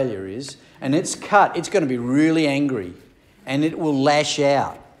Australia is, and it's cut, it's going to be really angry. And it will lash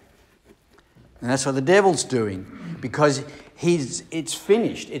out. And that's what the devil's doing. Because it's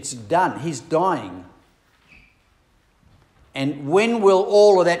finished. It's done. He's dying. And when will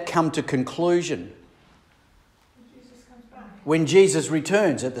all of that come to conclusion? when Jesus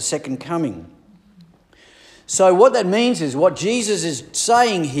returns at the second coming. So what that means is, what Jesus is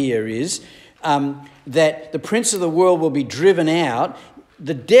saying here is that the prince of the world will be driven out.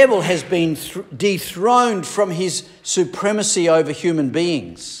 The devil has been dethroned from his supremacy over human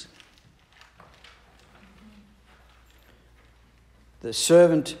beings. The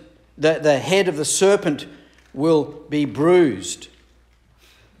head of the serpent will be bruised.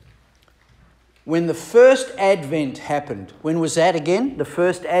 When the first advent happened, when was that again? The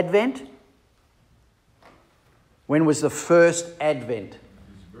first advent? When was the first advent?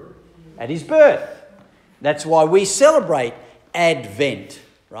 At his birth. That's why we celebrate Advent,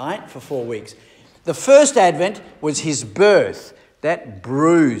 right, for 4 weeks. The first advent was his birth. That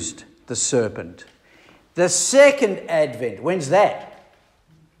bruised the serpent. The second advent, when's that?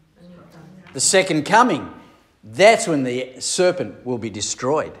 The second coming. That's when the serpent will be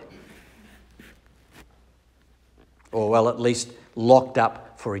destroyed. Or, well, at least locked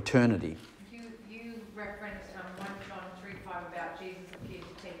up for eternity. You referenced 1 John 3:5 about Jesus appeared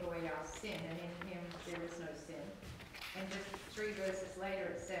to take away our sin, and in him there is no sin. And just 3 verses later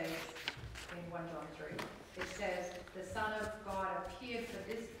it says, in 1 John 3, it says, the Son of God appeared for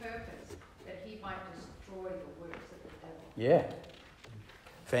this purpose, that he might destroy the works of the devil. Yeah.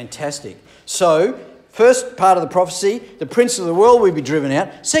 Fantastic. So, first part of the prophecy, the prince of the world will be driven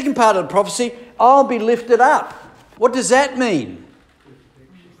out. Second part of the prophecy, I'll be lifted up. What does that mean?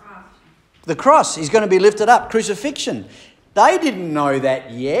 The cross. He's going to be lifted up. Crucifixion. They didn't know that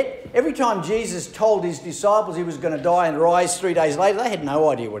yet. Every time Jesus told his disciples he was going to die and rise 3 days later, they had no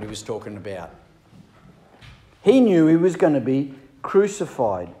idea what he was talking about. He knew he was going to be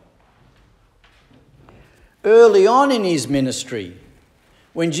crucified. Early on in his ministry,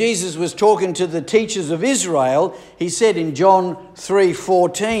 when Jesus was talking to the teachers of Israel, he said in John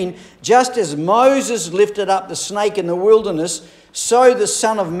 3:14, just as Moses lifted up the snake in the wilderness, so the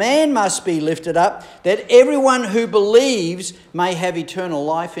Son of Man must be lifted up, that everyone who believes may have eternal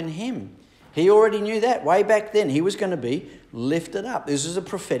life in him. He already knew that way back then. He was going to be lifted up. This is a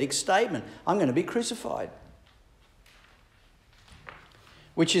prophetic statement. I'm going to be crucified.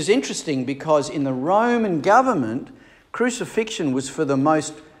 Which is interesting because in the Roman government, crucifixion was for the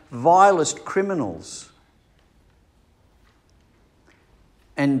most vilest criminals.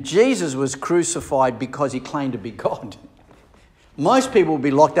 And Jesus was crucified because he claimed to be God. Most people would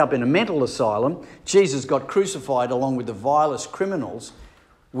be locked up in a mental asylum. Jesus got crucified along with the vilest criminals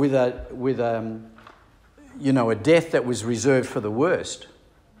with a death that was reserved for the worst.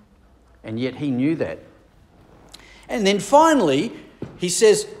 And yet he knew that. And then finally, he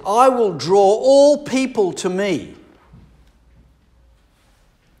says, I will draw all people to me.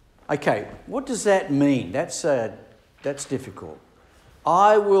 Okay, what does that mean? That's difficult.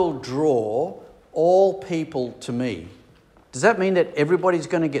 I will draw all people to me. Does that mean that everybody's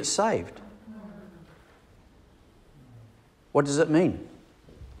going to get saved? What does it mean?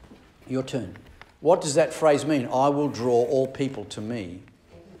 Your turn. What does that phrase mean? I will draw all people to me.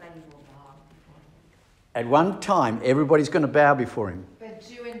 Everybody will bow. At one time, everybody's going to bow before him. But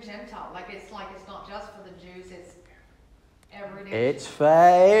Jew and Gentile, it's not just for the Jews, it's every nation. It's for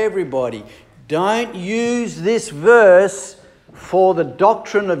everybody. Don't use this verse for the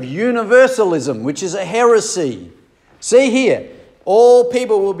doctrine of universalism, which is a heresy. See here, all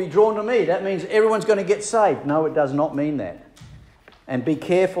people will be drawn to me. That means everyone's going to get saved. No, it does not mean that. And be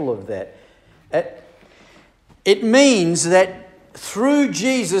careful of that. It means that through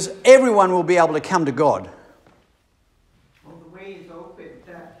Jesus, everyone will be able to come to God. Well, the way is open,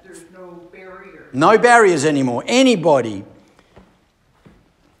 that there's no barrier. No barriers anymore. Anybody.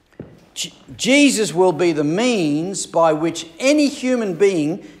 Jesus will be the means by which any human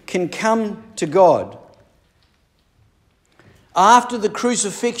being can come to God. After the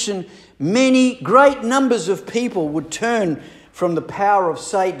crucifixion, many great numbers of people would turn from the power of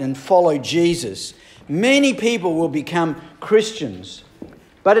Satan and follow Jesus. Many people will become Christians.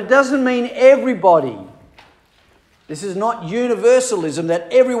 But it doesn't mean everybody. This is not universalism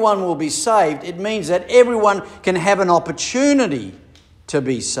that everyone will be saved. It means that everyone can have an opportunity to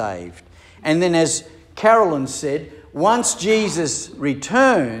be saved. And then, as Carolyn said, once Jesus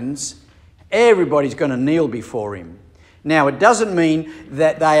returns, everybody's going to kneel before him. Now, it doesn't mean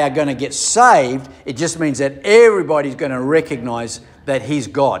that they are going to get saved. It just means that everybody's going to recognise that he's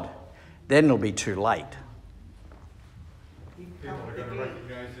God. Then it'll be too late. People are going to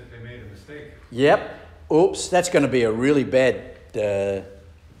recognize that they made a mistake. Yep. Oops, that's going to be a really bad...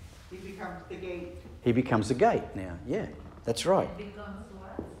 He becomes the gate. He becomes the gate now. Yeah, that's right. Becomes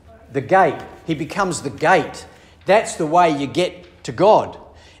what? The gate. He becomes the gate. That's the way you get to God.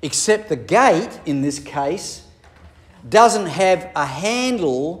 Except the gate, in this case, doesn't have a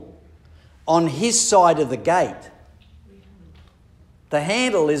handle on his side of the gate. The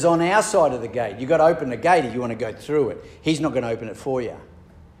handle is on our side of the gate. You've got to open the gate if you want to go through it. He's not going to open it for you.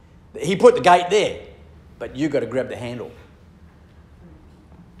 He put the gate there, but you've got to grab the handle.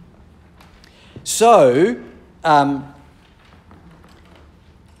 So,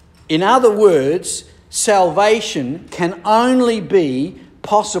 in other words, salvation can only be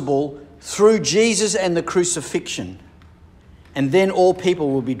possible through Jesus and the crucifixion. And then all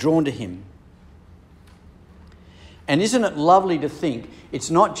people will be drawn to him. And isn't it lovely to think it's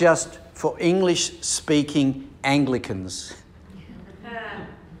not just for English-speaking Anglicans?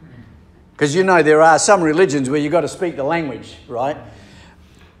 Because you know there are some religions where you've got to speak the language, right?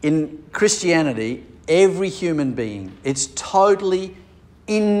 In Christianity, every human being, it's totally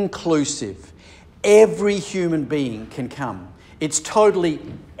inclusive. Every human being can come. It's totally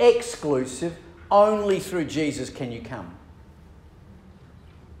exclusive. Only through Jesus can you come.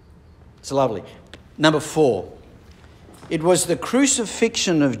 It's lovely. Number 4. It was the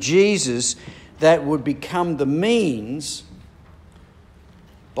crucifixion of Jesus that would become the means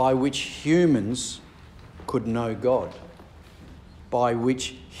by which humans could know God. By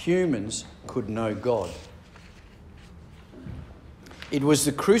which humans could know God. It was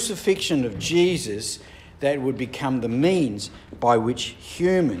the crucifixion of Jesus that would become the means by which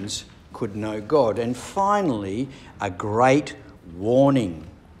humans could know God. And finally, a great warning.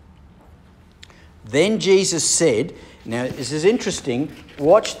 Then Jesus said, now this is interesting,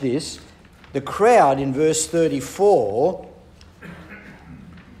 watch this. The crowd in verse 34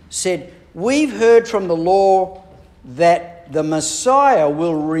 said, "We've heard from the law that the Messiah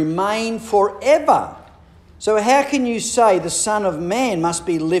will remain forever. So how can you say the Son of Man must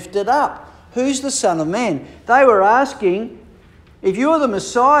be lifted up?" Who's the Son of Man? They were asking, if you're the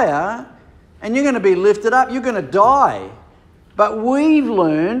Messiah and you're going to be lifted up, you're going to die. But we've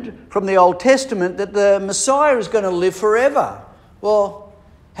learned from the Old Testament that the Messiah is going to live forever. Well,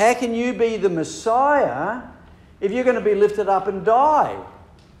 how can you be the Messiah if you're going to be lifted up and die?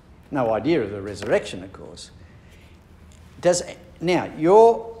 No idea of the resurrection, of course. Now,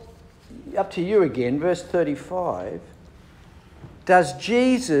 you're up to you again, verse 35. Does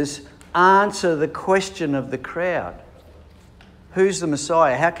Jesus answer the question of the crowd? Who's the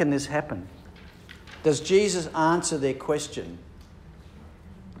Messiah? How can this happen? Does Jesus answer their question?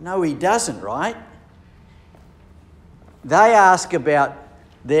 No, he doesn't, right? They ask about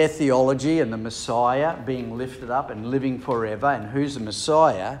their theology and the Messiah being lifted up and living forever and who's the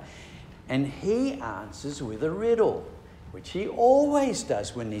Messiah. And he answers with a riddle, which he always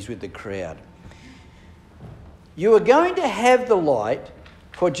does when he's with the crowd. You are going to have the light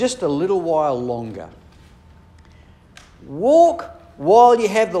for just a little while longer. Walk while you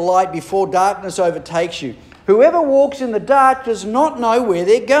have the light before darkness overtakes you. Whoever walks in the dark does not know where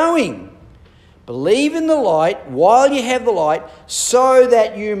they're going. Believe in the light while you have the light, so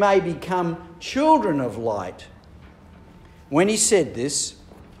that you may become children of light. When he said this,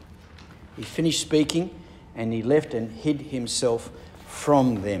 he finished speaking and he left and hid himself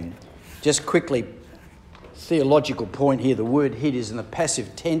from them. Just quickly, theological point here, the word hid is in the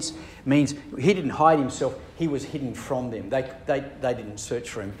passive tense, means he didn't hide himself, he was hidden from them. They didn't search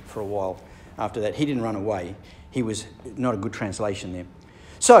for him for a while after that. He didn't run away. He was not a good translation there.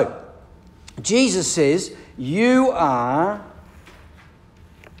 So, Jesus says, you are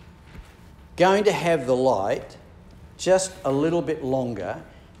going to have the light just a little bit longer.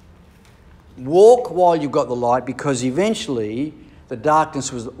 Walk while you've got the light, because eventually the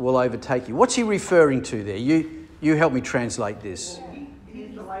darkness will overtake you. What's he referring to there? You help me translate this.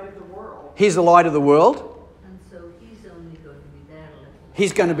 He's the light of the world. He's the light of the world. And so he's only going to be there a little.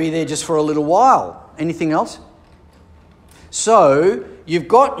 He's going to be there just for a little while. Anything else? So, you've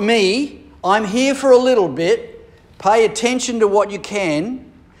got me. I'm here for a little bit. Pay attention to what you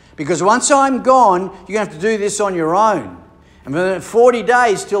can, because once I'm gone, you're going to have to do this on your own. And for 40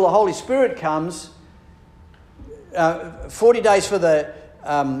 days till the Holy Spirit comes, 40 days for the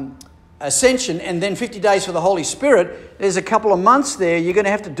ascension and then 50 days for the Holy Spirit, there's a couple of months there. You're going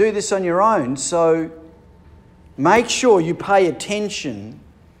to have to do this on your own. So make sure you pay attention.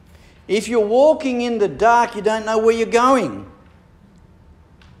 If you're walking in the dark, you don't know where you're going.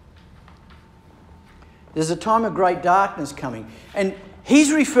 There's a time of great darkness coming. And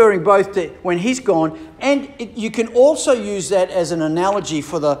he's referring both to when he's gone, and you can also use that as an analogy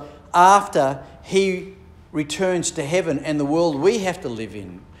for the after he returns to heaven and the world we have to live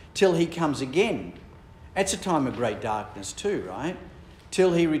in till he comes again. That's a time of great darkness too, right?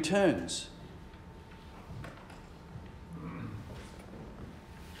 Till he returns.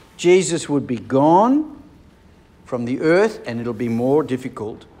 Jesus would be gone from the earth, and it'll be more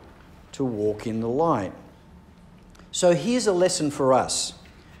difficult to walk in the light. So here's a lesson for us.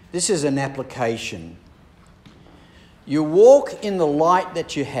 This is an application. You walk in the light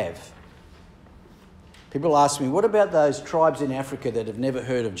that you have. People ask me, what about those tribes in Africa that have never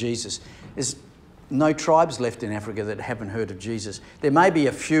heard of Jesus? There's no tribes left in Africa that haven't heard of Jesus. There may be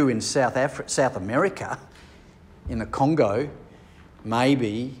a few in South America, in the Congo,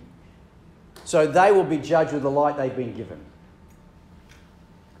 maybe. So they will be judged with the light they've been given.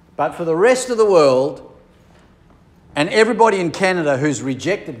 But for the rest of the world, and everybody in Canada who's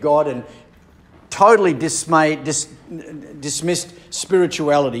rejected God and totally dismissed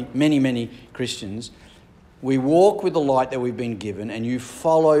spirituality, many Christians, we walk with the light that we've been given, and you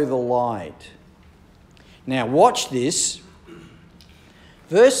follow the light. Now watch this.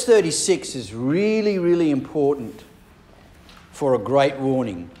 Verse 36 is really important for a great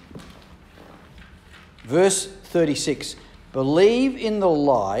warning. Verse 36, believe in the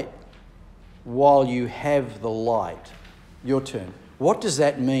light while you have the light. Your turn. What does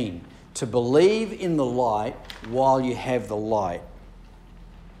that mean? To believe in the light while you have the light.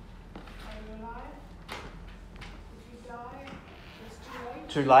 Are you alive? If you die, it's too late.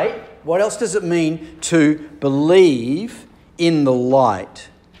 Too late? What else does it mean to believe in the light?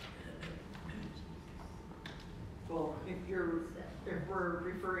 Well, if we're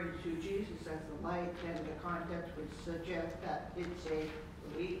referring to Jesus as the light, then the context would suggest that it's a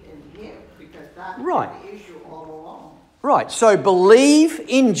belief in him, because that's Right. the issue all along. Right, so believe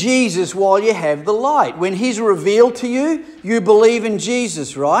in Jesus while you have the light. When he's revealed to you, you believe in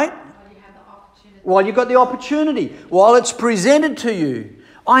Jesus, right? While you've got the opportunity, while it's presented to you.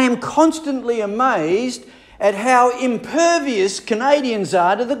 I am constantly amazed at how impervious Canadians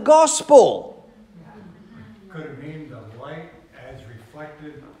are to the gospel. Could it mean the light as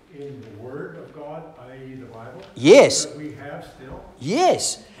reflected in the Word of God, i.e. the Bible? Yes. That we have still?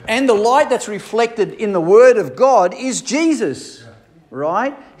 Yes. And the light that's reflected in the Word of God is Jesus,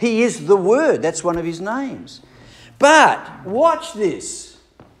 right? He is the Word. That's one of his names. But watch this.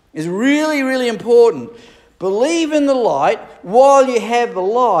 It's really important. Believe in the light while you have the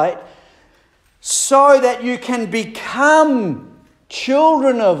light, so that you can become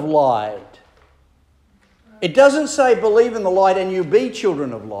children of light. It doesn't say believe in the light and you be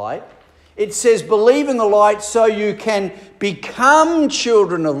children of light. It says believe in the light so you can become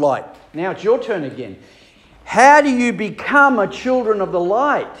children of light. Now it's your turn again. How do you become a children of the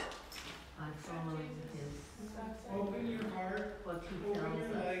light? Open your heart, open your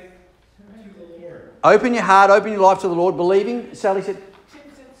life to the Lord. Open your heart, open your life to the Lord, believing. Sally said... Tim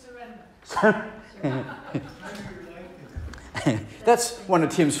said surrender. That's one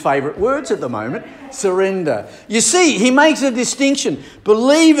of Tim's favourite words at the moment, surrender. You see, he makes a distinction.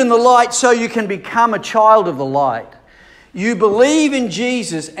 Believe in the light so you can become a child of the light. You believe in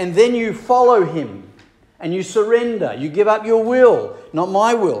Jesus and then you follow him and you surrender. You give up your will, not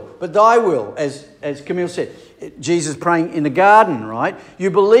my will, but thy will, as Camille said. Jesus praying in the garden, right?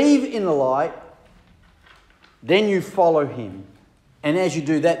 You believe in the light, then you follow him. And as you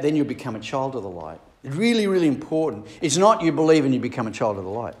do that, then you'll become a child of the light. It's really important. It's not you believe and you become a child of the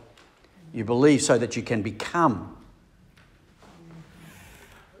light. You believe so that you can become.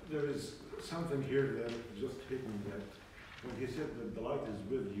 There is something here that just hit me, that when he said that the light is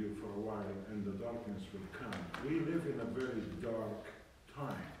with you for a while and the darkness will come. We live in a very dark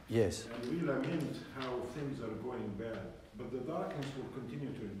time. Yes. And we lament how things are going bad. But the darkness will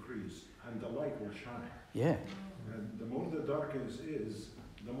continue to increase and the light will shine. Yeah. And the more the darkness is,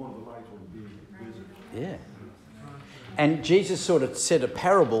 the more the light will be visible. Yeah. And Jesus sort of said a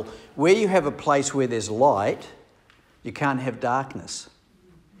parable, where you have a place where there's light, you can't have darkness.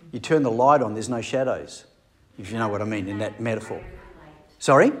 You turn the light on, there's no shadows, if you know what I mean in that metaphor.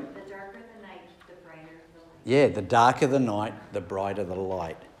 Sorry? The darker the night, the brighter the light. Yeah, the darker the night, the brighter the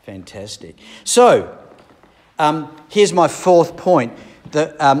light. Fantastic. So, here's my fourth point.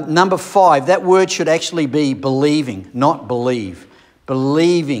 Number 5, that word should actually be believing, not believe.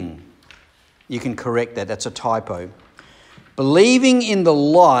 Believing. You can correct that. That's a typo. Believing in the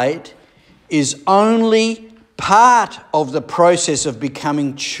light is only part of the process of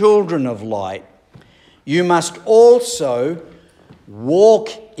becoming children of light. You must also walk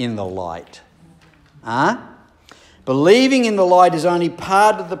in the light. Believing in the light is only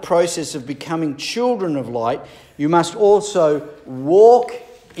part of the process of becoming children of light. You must also walk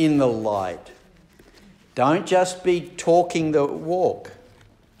in the light. Don't just be talking the walk.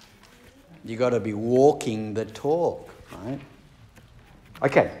 You've got to be walking the talk, right?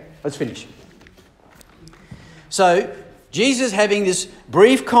 Okay, let's finish. So, Jesus having this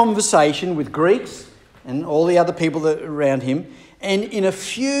brief conversation with Greeks and all the other people that are around him. And in a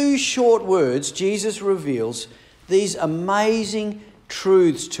few short words, Jesus reveals these amazing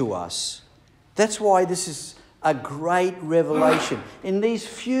truths to us. That's why this is a great revelation. In these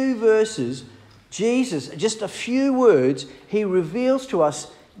few verses, Jesus, just a few words, he reveals to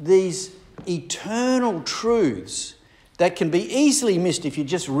us these eternal truths that can be easily missed if you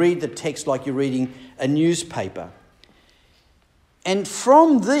just read the text like you're reading a newspaper. And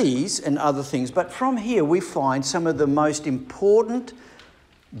from these and other things, but from here we find some of the most important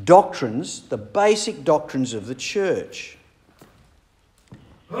doctrines, the basic doctrines of the church.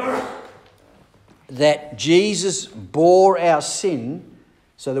 That Jesus bore our sin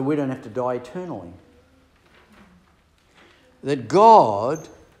so that we don't have to die eternally. That God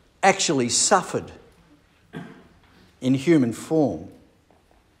actually suffered in human form.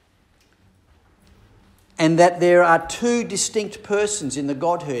 And that there are two distinct persons in the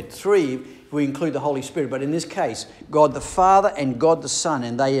Godhead, three if we include the Holy Spirit, but in this case, God the Father and God the Son,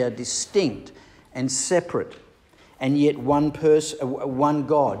 and they are distinct and separate, and yet one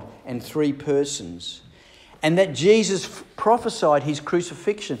God and three persons. And that Jesus prophesied his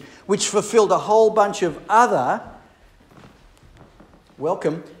crucifixion, which fulfilled a whole bunch of other,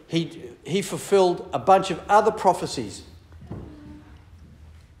 he fulfilled a bunch of other prophecies.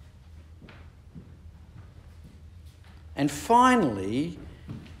 And finally,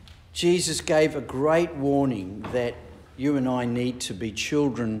 Jesus gave a great warning that you and I need to be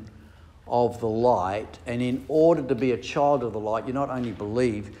children of the light. And in order to be a child of the light, you not only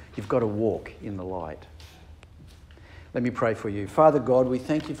believe, you've got to walk in the light. Let me pray for you. Father God, we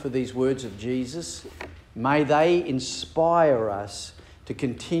thank you for these words of Jesus. May they inspire us to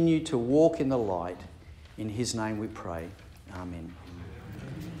continue to walk in the light. In his name we pray. Amen.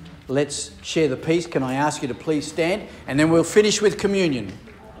 Let's share the peace. Can I ask you to please stand? And then we'll finish with communion.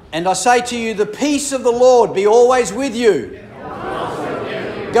 And I say to you, the peace of the Lord be always with you.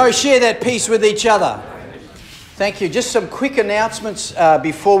 Go share that peace with each other. Thank you. Just some quick announcements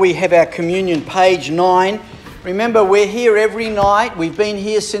before we have our communion, page 9. Remember, we're here every night. We've been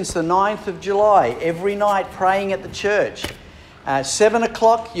here since the 9th of July, every night praying at the church. 7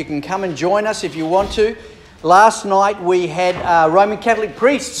 o'clock, you can come and join us if you want to. Last night we had a Roman Catholic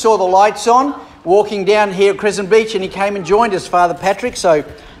priest saw the lights on, walking down here at Crescent Beach, and he came and joined us, Father Patrick, so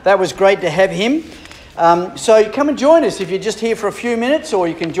that was great to have him. So come and join us if you're just here for a few minutes, or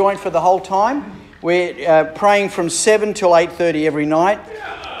you can join for the whole time. We're praying from 7 till 8:30 every night.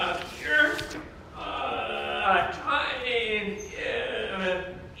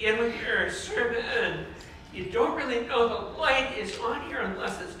 In your sermon, you don't really know the light is on here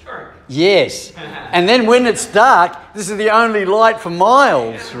unless it's dark. Yes. And then when it's dark, this is the only light for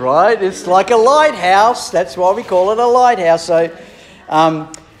miles, right? It's like a lighthouse. That's why we call it a lighthouse. So,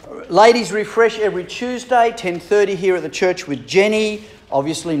 ladies refresh every Tuesday, 10:30 here at the church with Jenny.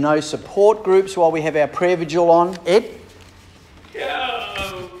 Obviously no support groups while we have our prayer vigil on. Ed?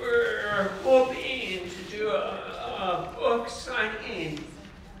 Yeah, we're hoping to do a book signing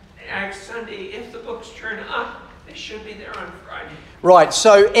next Sunday. If the books turn up, they should be there on Friday. Right,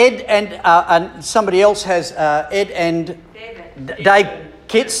 so Ed and somebody else has, Ed and Dave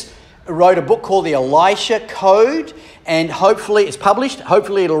Kitts wrote a book called The Elisha Code, and hopefully it's published,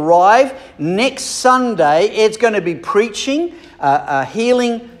 hopefully it'll arrive. Next Sunday, Ed's going to be preaching a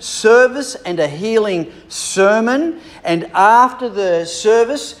healing service and a healing sermon, and after the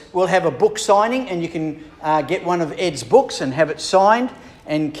service, we'll have a book signing, and you can get one of Ed's books and have it signed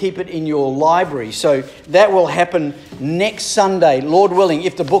and keep it in your library. So that will happen next Sunday, Lord willing,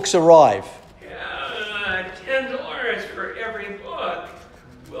 if the books arrive. $10 for every book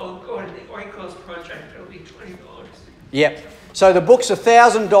will go to the Oikos project. It'll be $20. Yep. So the book's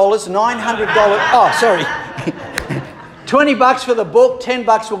 $1,000, $900. Oh, sorry. $20 for the book,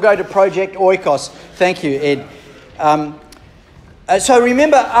 $10 will go to Project Oikos. Thank you, Ed. So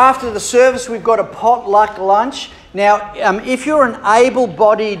remember, after the service, we've got a potluck lunch. Now, if you're an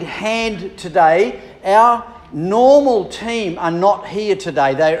able-bodied hand today, our normal team are not here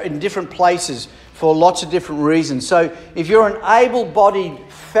today. They're in different places for lots of different reasons. So if you're an able-bodied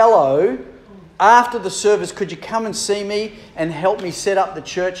fellow, after the service, could you come and see me and help me set up the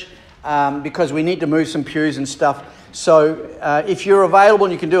church? Because we need to move some pews and stuff. So if you're available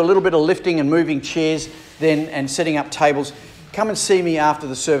and you can do a little bit of lifting and moving chairs then and setting up tables, come and see me after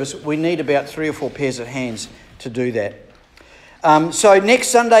the service. We need about 3 or 4 pairs of hands to do that. So next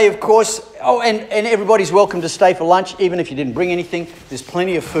Sunday, of course, and everybody's welcome to stay for lunch, even if you didn't bring anything. There's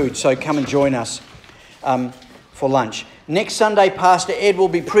plenty of food, so come and join us for lunch. Next Sunday, Pastor Ed will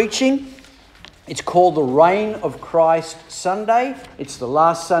be preaching. It's called the Reign of Christ Sunday. It's the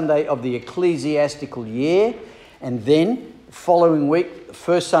last Sunday of the ecclesiastical year. And then, the following week, the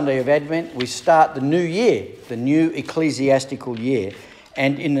first Sunday of Advent, we start the new year, the new ecclesiastical year.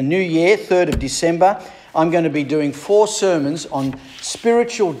 And in the new year, 3rd of December, I'm going to be doing 4 sermons on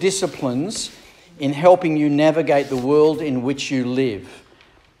spiritual disciplines in helping you navigate the world in which you live.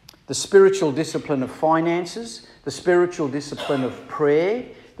 The spiritual discipline of finances, the spiritual discipline of prayer,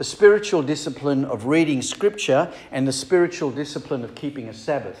 the spiritual discipline of reading scripture, and the spiritual discipline of keeping a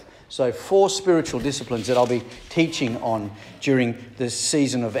Sabbath. So 4 spiritual disciplines that I'll be teaching on during the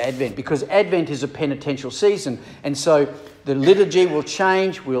season of Advent, because Advent is a penitential season. And so the liturgy will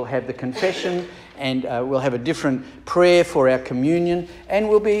change. We'll have the confession, and we'll have a different prayer for our communion. And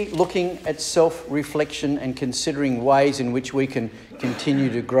we'll be looking at self-reflection and considering ways in which we can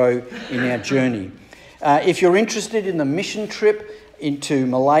continue to grow in our journey. If you're interested in the mission trip into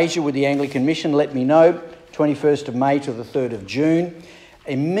Malaysia with the Anglican mission, let me know. 21st of May to the 3rd of June.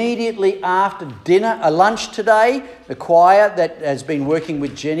 Immediately after dinner, lunch today, the choir that has been working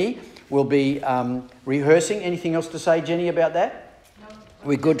with Jenny will be rehearsing. Anything else to say, Jenny, about that? No.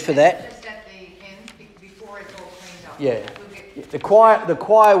 We're good for that? Just at the end, before it's all cleaned up. Yeah. The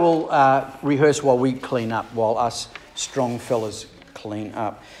choir will rehearse while we clean up, while us strong fellas clean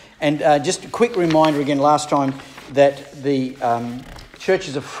up. And just a quick reminder again, last time, that the church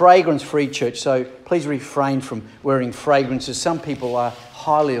is a fragrance-free church, so please refrain from wearing fragrances. Some people are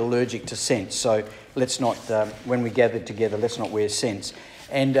highly allergic to scents, so let's not, when we gather together, let's not wear scents.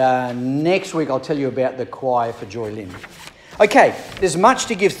 And next week I'll tell you about the choir for Joy Lynn. Okay, there's much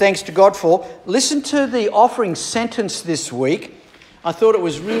to give thanks to God for. Listen to the offering sentence this week. I thought it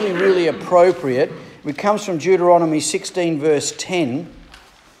was really, really appropriate. It comes from Deuteronomy 16, verse 10.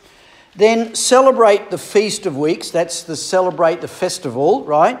 Then celebrate the Feast of Weeks, that's the celebrate the festival,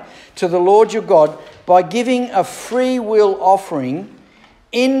 right, to the Lord your God by giving a free will offering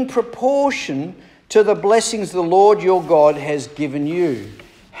in proportion to the blessings the Lord your God has given you.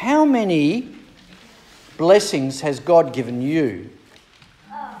 How many blessings has God given you?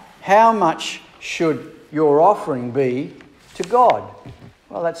 How much should your offering be to God?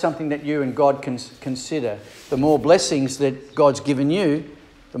 Well, that's something that you and God can consider. The more blessings that God's given you,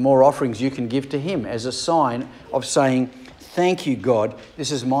 the more offerings you can give to him as a sign of saying, thank you, God,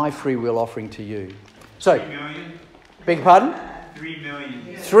 this is my free will offering to you. So, 3 million? Beg your pardon? 3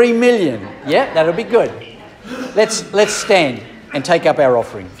 million. 3 million. Yeah, that'll be good. Let's stand and take up our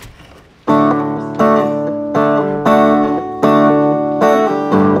offering.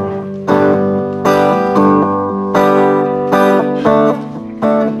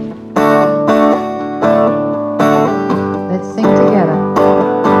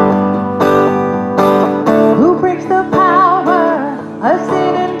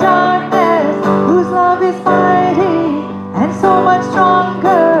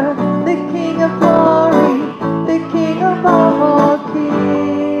 Stronger, the King of glory, the King above all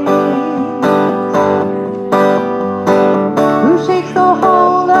kings.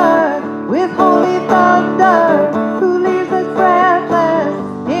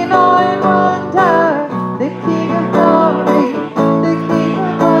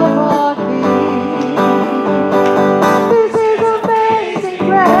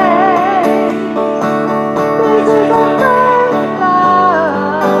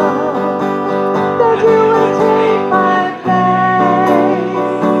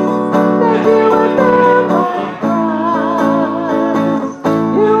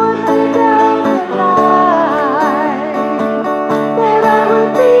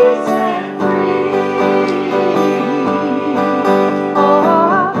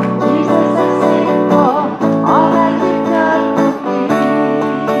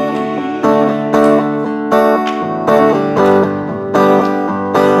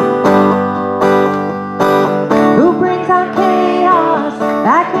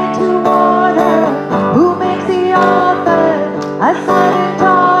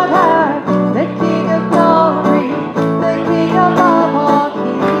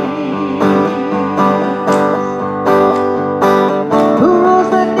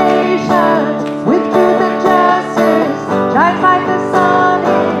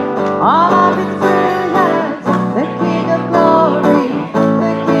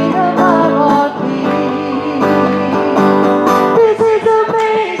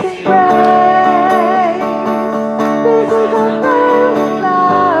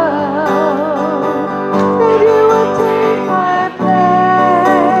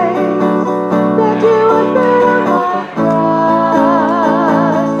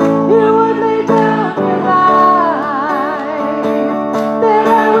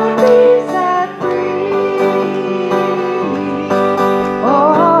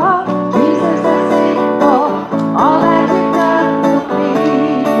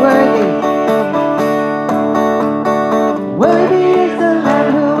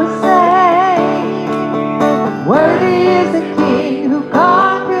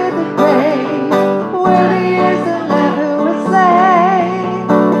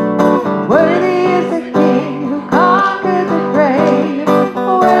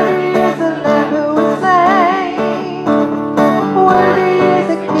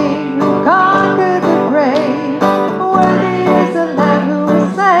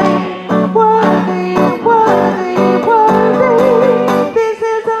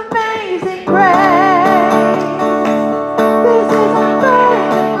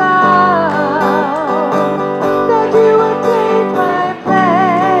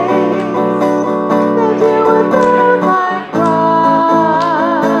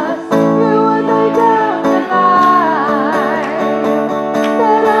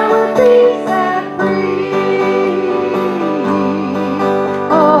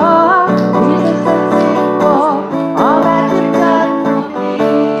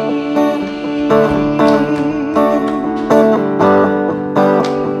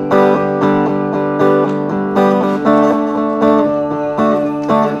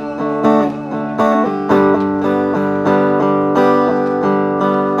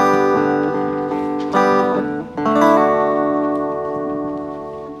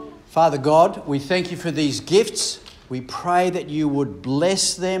 Father God, we thank you for these gifts. We pray that you would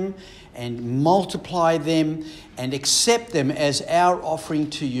bless them and multiply them and accept them as our offering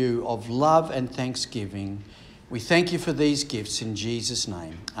to you of love and thanksgiving. We thank you for these gifts in Jesus'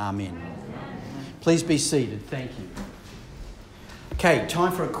 name. Amen. Please be seated. Thank you. Okay,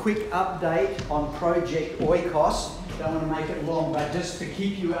 time for a quick update on Project Oikos. Don't want to make it long, but just to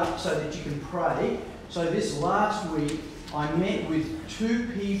keep you up so that you can pray. So this last week, I met with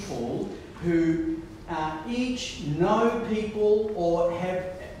 2 people who each know people or have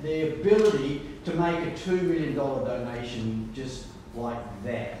the ability to make a $2 million donation just like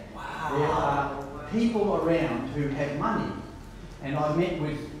that. Wow. There are people around who have money. And I met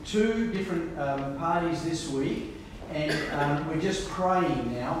with 2 different parties this week, and we're just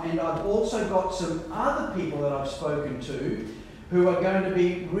praying now. And I've also got some other people that I've spoken to who are going to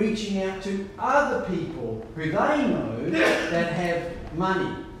be reaching out to other people who they know that have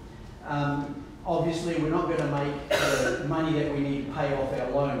money. Obviously, we're not going to make the money that we need to pay off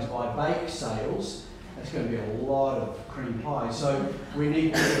our loans by bake sales. That's going to be a lot of cream pie. So we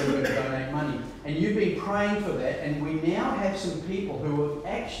need people who are going to donate money. And you've been praying for that, and we now have some people who have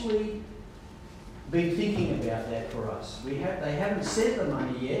actually been thinking about that for us. They haven't sent the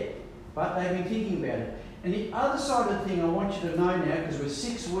money yet, but they've been thinking about it. And the other side of the thing I want you to know now, because we're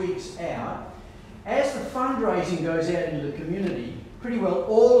 6 weeks out, as the fundraising goes out into the community, pretty well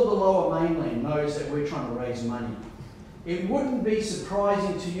all of the Lower Mainland knows that we're trying to raise money. It wouldn't be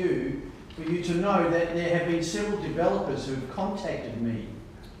surprising to you for you to know that there have been several developers who have contacted me,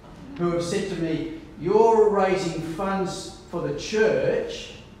 who have said to me, "You're raising funds for the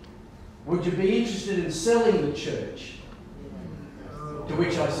church. Would you be interested in selling the church?" To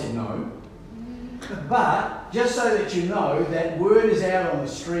which I said no. But just so that you know, that word is out on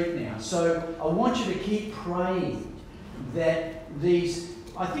the street now. So I want you to keep praying that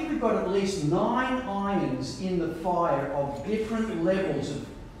I think we've got at least 9 irons in the fire of different levels of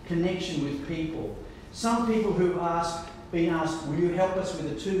connection with people. Some people who've been asked, "Will you help us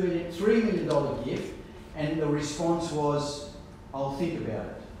with a $3 million gift?" And the response was, "I'll think about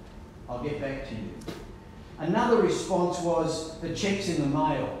it. I'll get back to you." Another response was, "The cheque's in the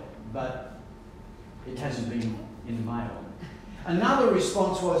mail, but it hasn't been in the mail." Another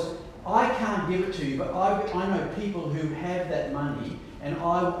response was, "I can't give it to you, but I know people who have that money, and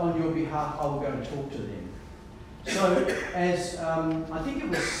on your behalf, I will go and talk to them." So, as I think it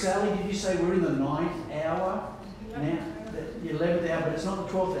was Sally, did you say we're in the 9th hour now? The 11th hour, but it's not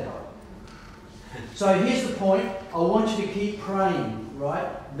the 12th hour. So here's the point. I want you to keep praying, right?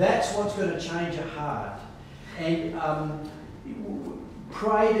 That's what's going to change a heart. And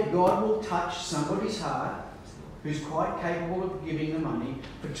pray that God will touch somebody's heart who's quite capable of giving the money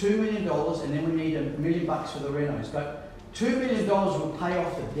for $2 million, and then we need $1 million for the renos. But $2 million will pay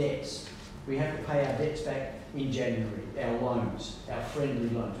off the debts. We have to pay our debts back in January, our loans, our friendly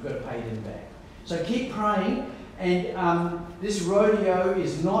loans. We've got to pay them back. So keep praying, and this rodeo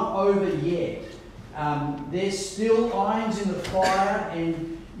is not over yet. There's still irons in the fire,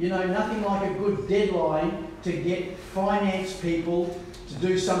 and nothing like a good deadline to get finance people to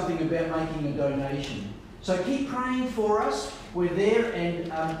do something about making a donation. So keep praying for us. We're there,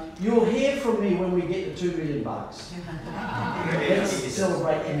 and you'll hear from me when we get the $2 million. Let's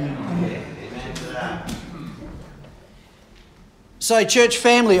celebrate community. So, church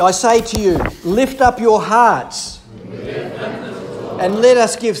family, I say to you, lift up your hearts and let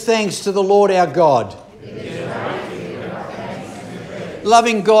us give thanks to the Lord our God.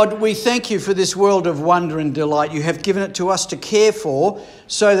 Loving God, we thank you for this world of wonder and delight. You have given it to us to care for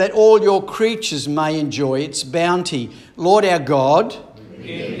so that all your creatures may enjoy its bounty. Lord our God, we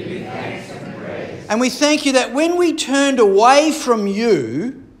give you thanks and praise. And we thank you that when we turned away from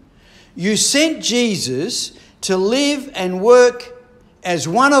you, you sent Jesus to live and work as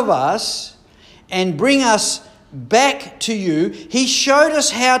one of us and bring us back to you. He showed us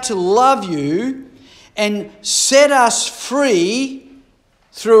how to love you and set us free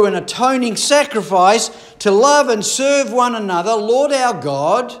through an atoning sacrifice to love and serve one another, Lord our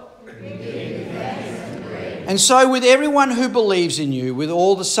God. And so with everyone who believes in you, with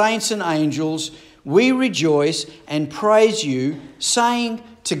all the saints and angels, we rejoice and praise you, saying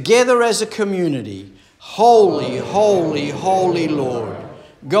together as a community, Holy, holy, holy Lord,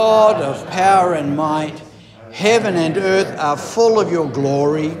 God of power and might, heaven and earth are full of your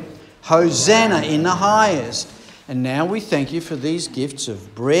glory. Hosanna in the highest. And now we thank you for these gifts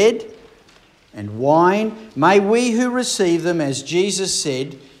of bread and wine. May we who receive them, as Jesus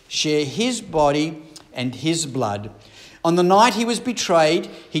said, share his body and his blood. On the night he was betrayed,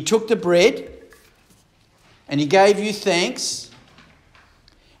 he took the bread and he gave you thanks.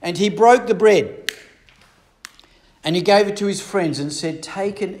 And he broke the bread and he gave it to his friends and said,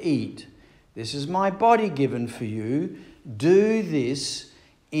 "Take and eat. This is my body given for you. Do this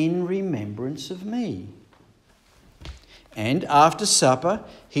in remembrance of me." And after supper,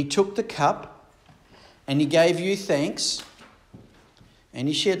 he took the cup and he gave you thanks. And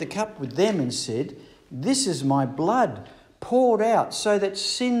he shared the cup with them and said, "This is my blood poured out so that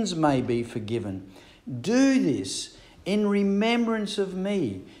sins may be forgiven. Do this in remembrance of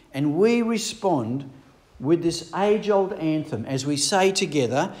me." And we respond with this age-old anthem as we say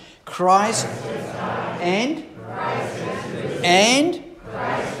together, Christ and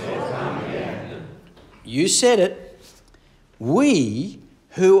you said it. We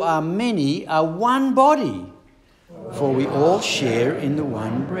who are many are one body, for we all share in the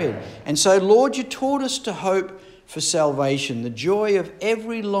one bread. And so, Lord, you taught us to hope for salvation, the joy of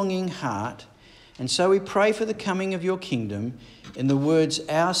every longing heart. And so we pray for the coming of your kingdom in the words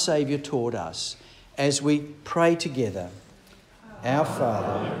our Saviour taught us as we pray together. Our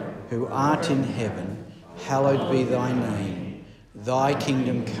Father, who art in heaven, hallowed be thy name. Thy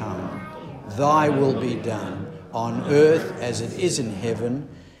kingdom come, thy will be done, on earth as it is in heaven.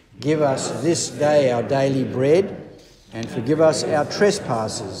 Give us this day our daily bread, and forgive us our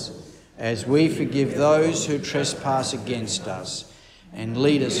trespasses, as we forgive those who trespass against us. And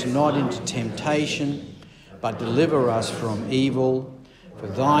lead us not into temptation, but deliver us from evil. For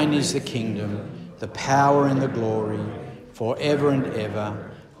thine is the kingdom, the power and the glory, forever and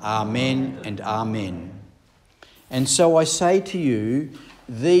ever. Amen and amen. And so I say to you,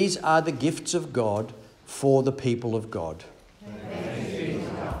 these are the gifts of God for the people of God.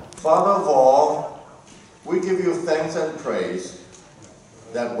 Father of all, we give you thanks and praise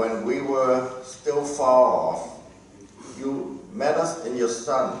that when we were still far off, you met us in your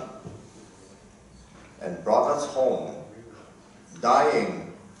Son and brought us home,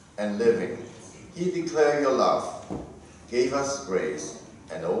 dying and living. He declared your love, gave us grace,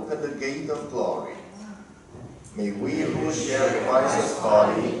 and opened the gate of glory. May we who share Christ's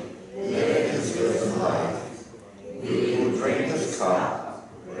body live in his risen life. We who drink his cup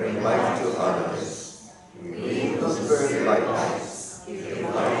bring life to others. We who Spirit lights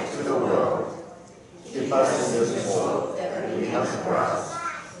give life to the world. Keep us in this hope that we have grasped,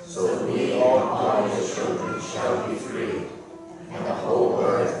 so that we all are your children shall be free, and the whole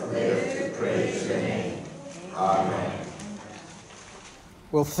earth live to praise your name. Amen.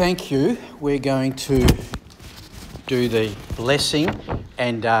 Well, thank you. We're going to do the blessing,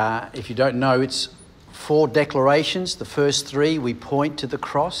 and if you don't know, it's 4 declarations. The first 3 we point to the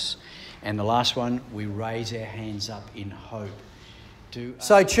cross, and the last one we raise our hands up in hope.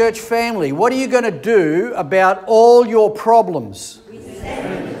 So, church family, what are you going to do about all your problems? We send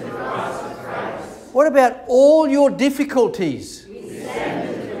them to the cross of Christ. What about all your difficulties? We send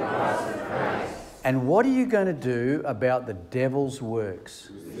them to the cross of Christ. And what are you going to do about the devil's works?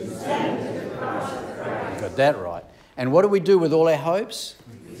 We send them to the cross of Christ. Got that right. And what do we do with all our hopes?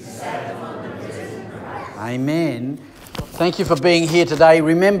 We set them on the risen Christ. Amen. Thank you for being here today.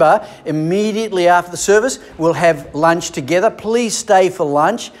 Remember, immediately after the service, we'll have lunch together. Please stay for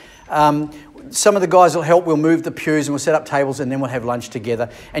lunch. Some of the guys will help. We'll move the pews and we'll set up tables and then we'll have lunch together.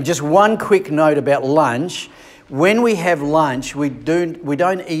 And just one quick note about lunch. When we have lunch, we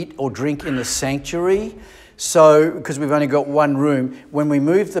don't eat or drink in the sanctuary. So, because we've only got one room, when we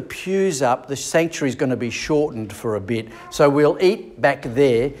move the pews up, the sanctuary is going to be shortened for a bit. So we'll eat back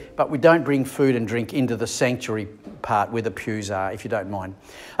there, but we don't bring food and drink into the sanctuary part where the pews are, if you don't mind.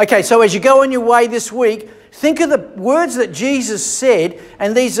 Okay, so as you go on your way this week, think of the words that Jesus said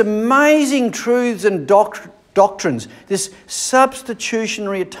and these amazing truths and doctrines, this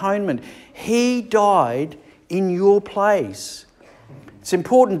substitutionary atonement. He died in your place. It's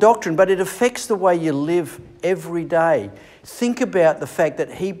important doctrine, but it affects the way you live every day. Think about the fact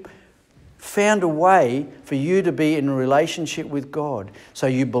that he found a way for you to be in a relationship with God. So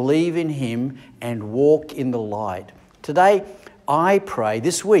you believe in him and walk in the light. Today, I pray,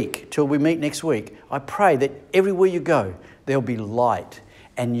 this week, till we meet next week, I pray that everywhere you go, there'll be light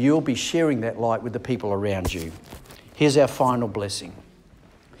and you'll be sharing that light with the people around you. Here's our final blessing.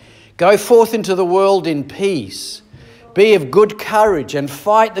 Go forth into the world in peace. Be of good courage and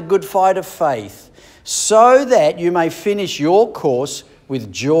fight the good fight of faith, so that you may finish your course with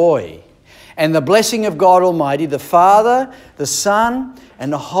joy. And the blessing of God Almighty, the Father, the Son,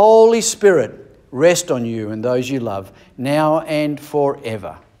 and the Holy Spirit rest on you and those you love, now and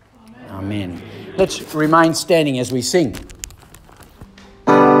forever. Amen. Let's remain standing as we sing.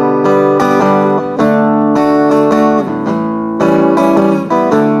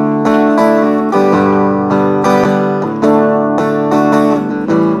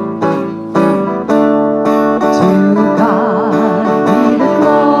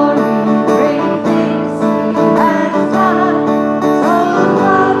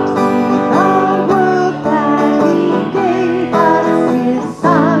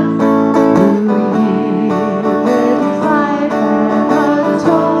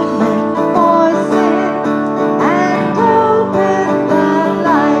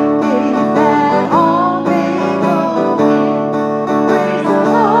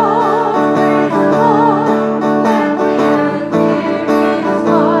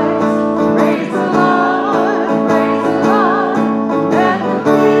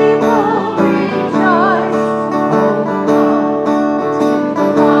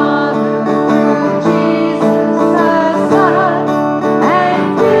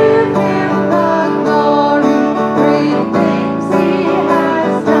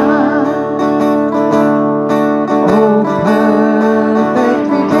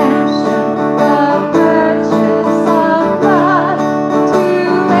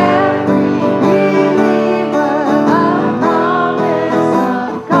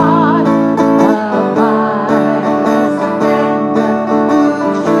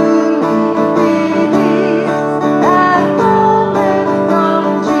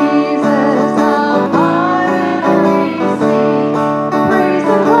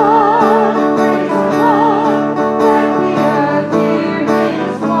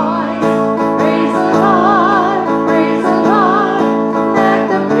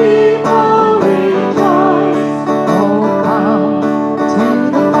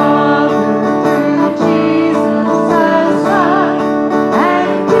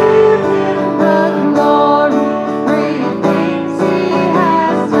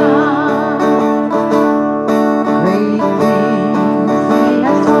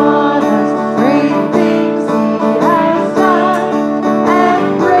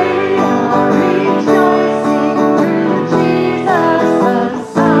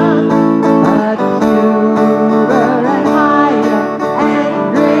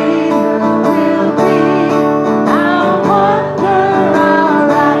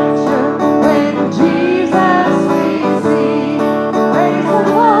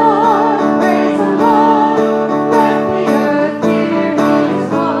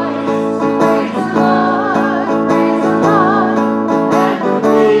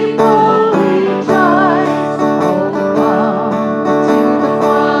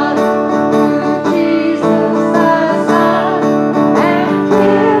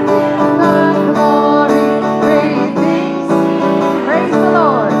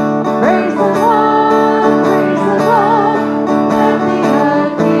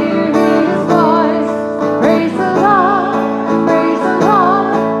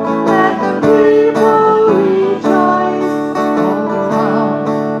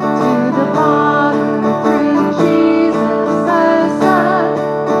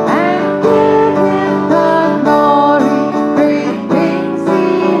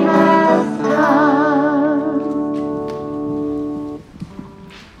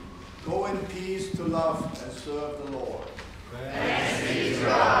 love and serve the Lord. Thanks be to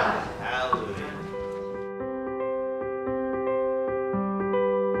God.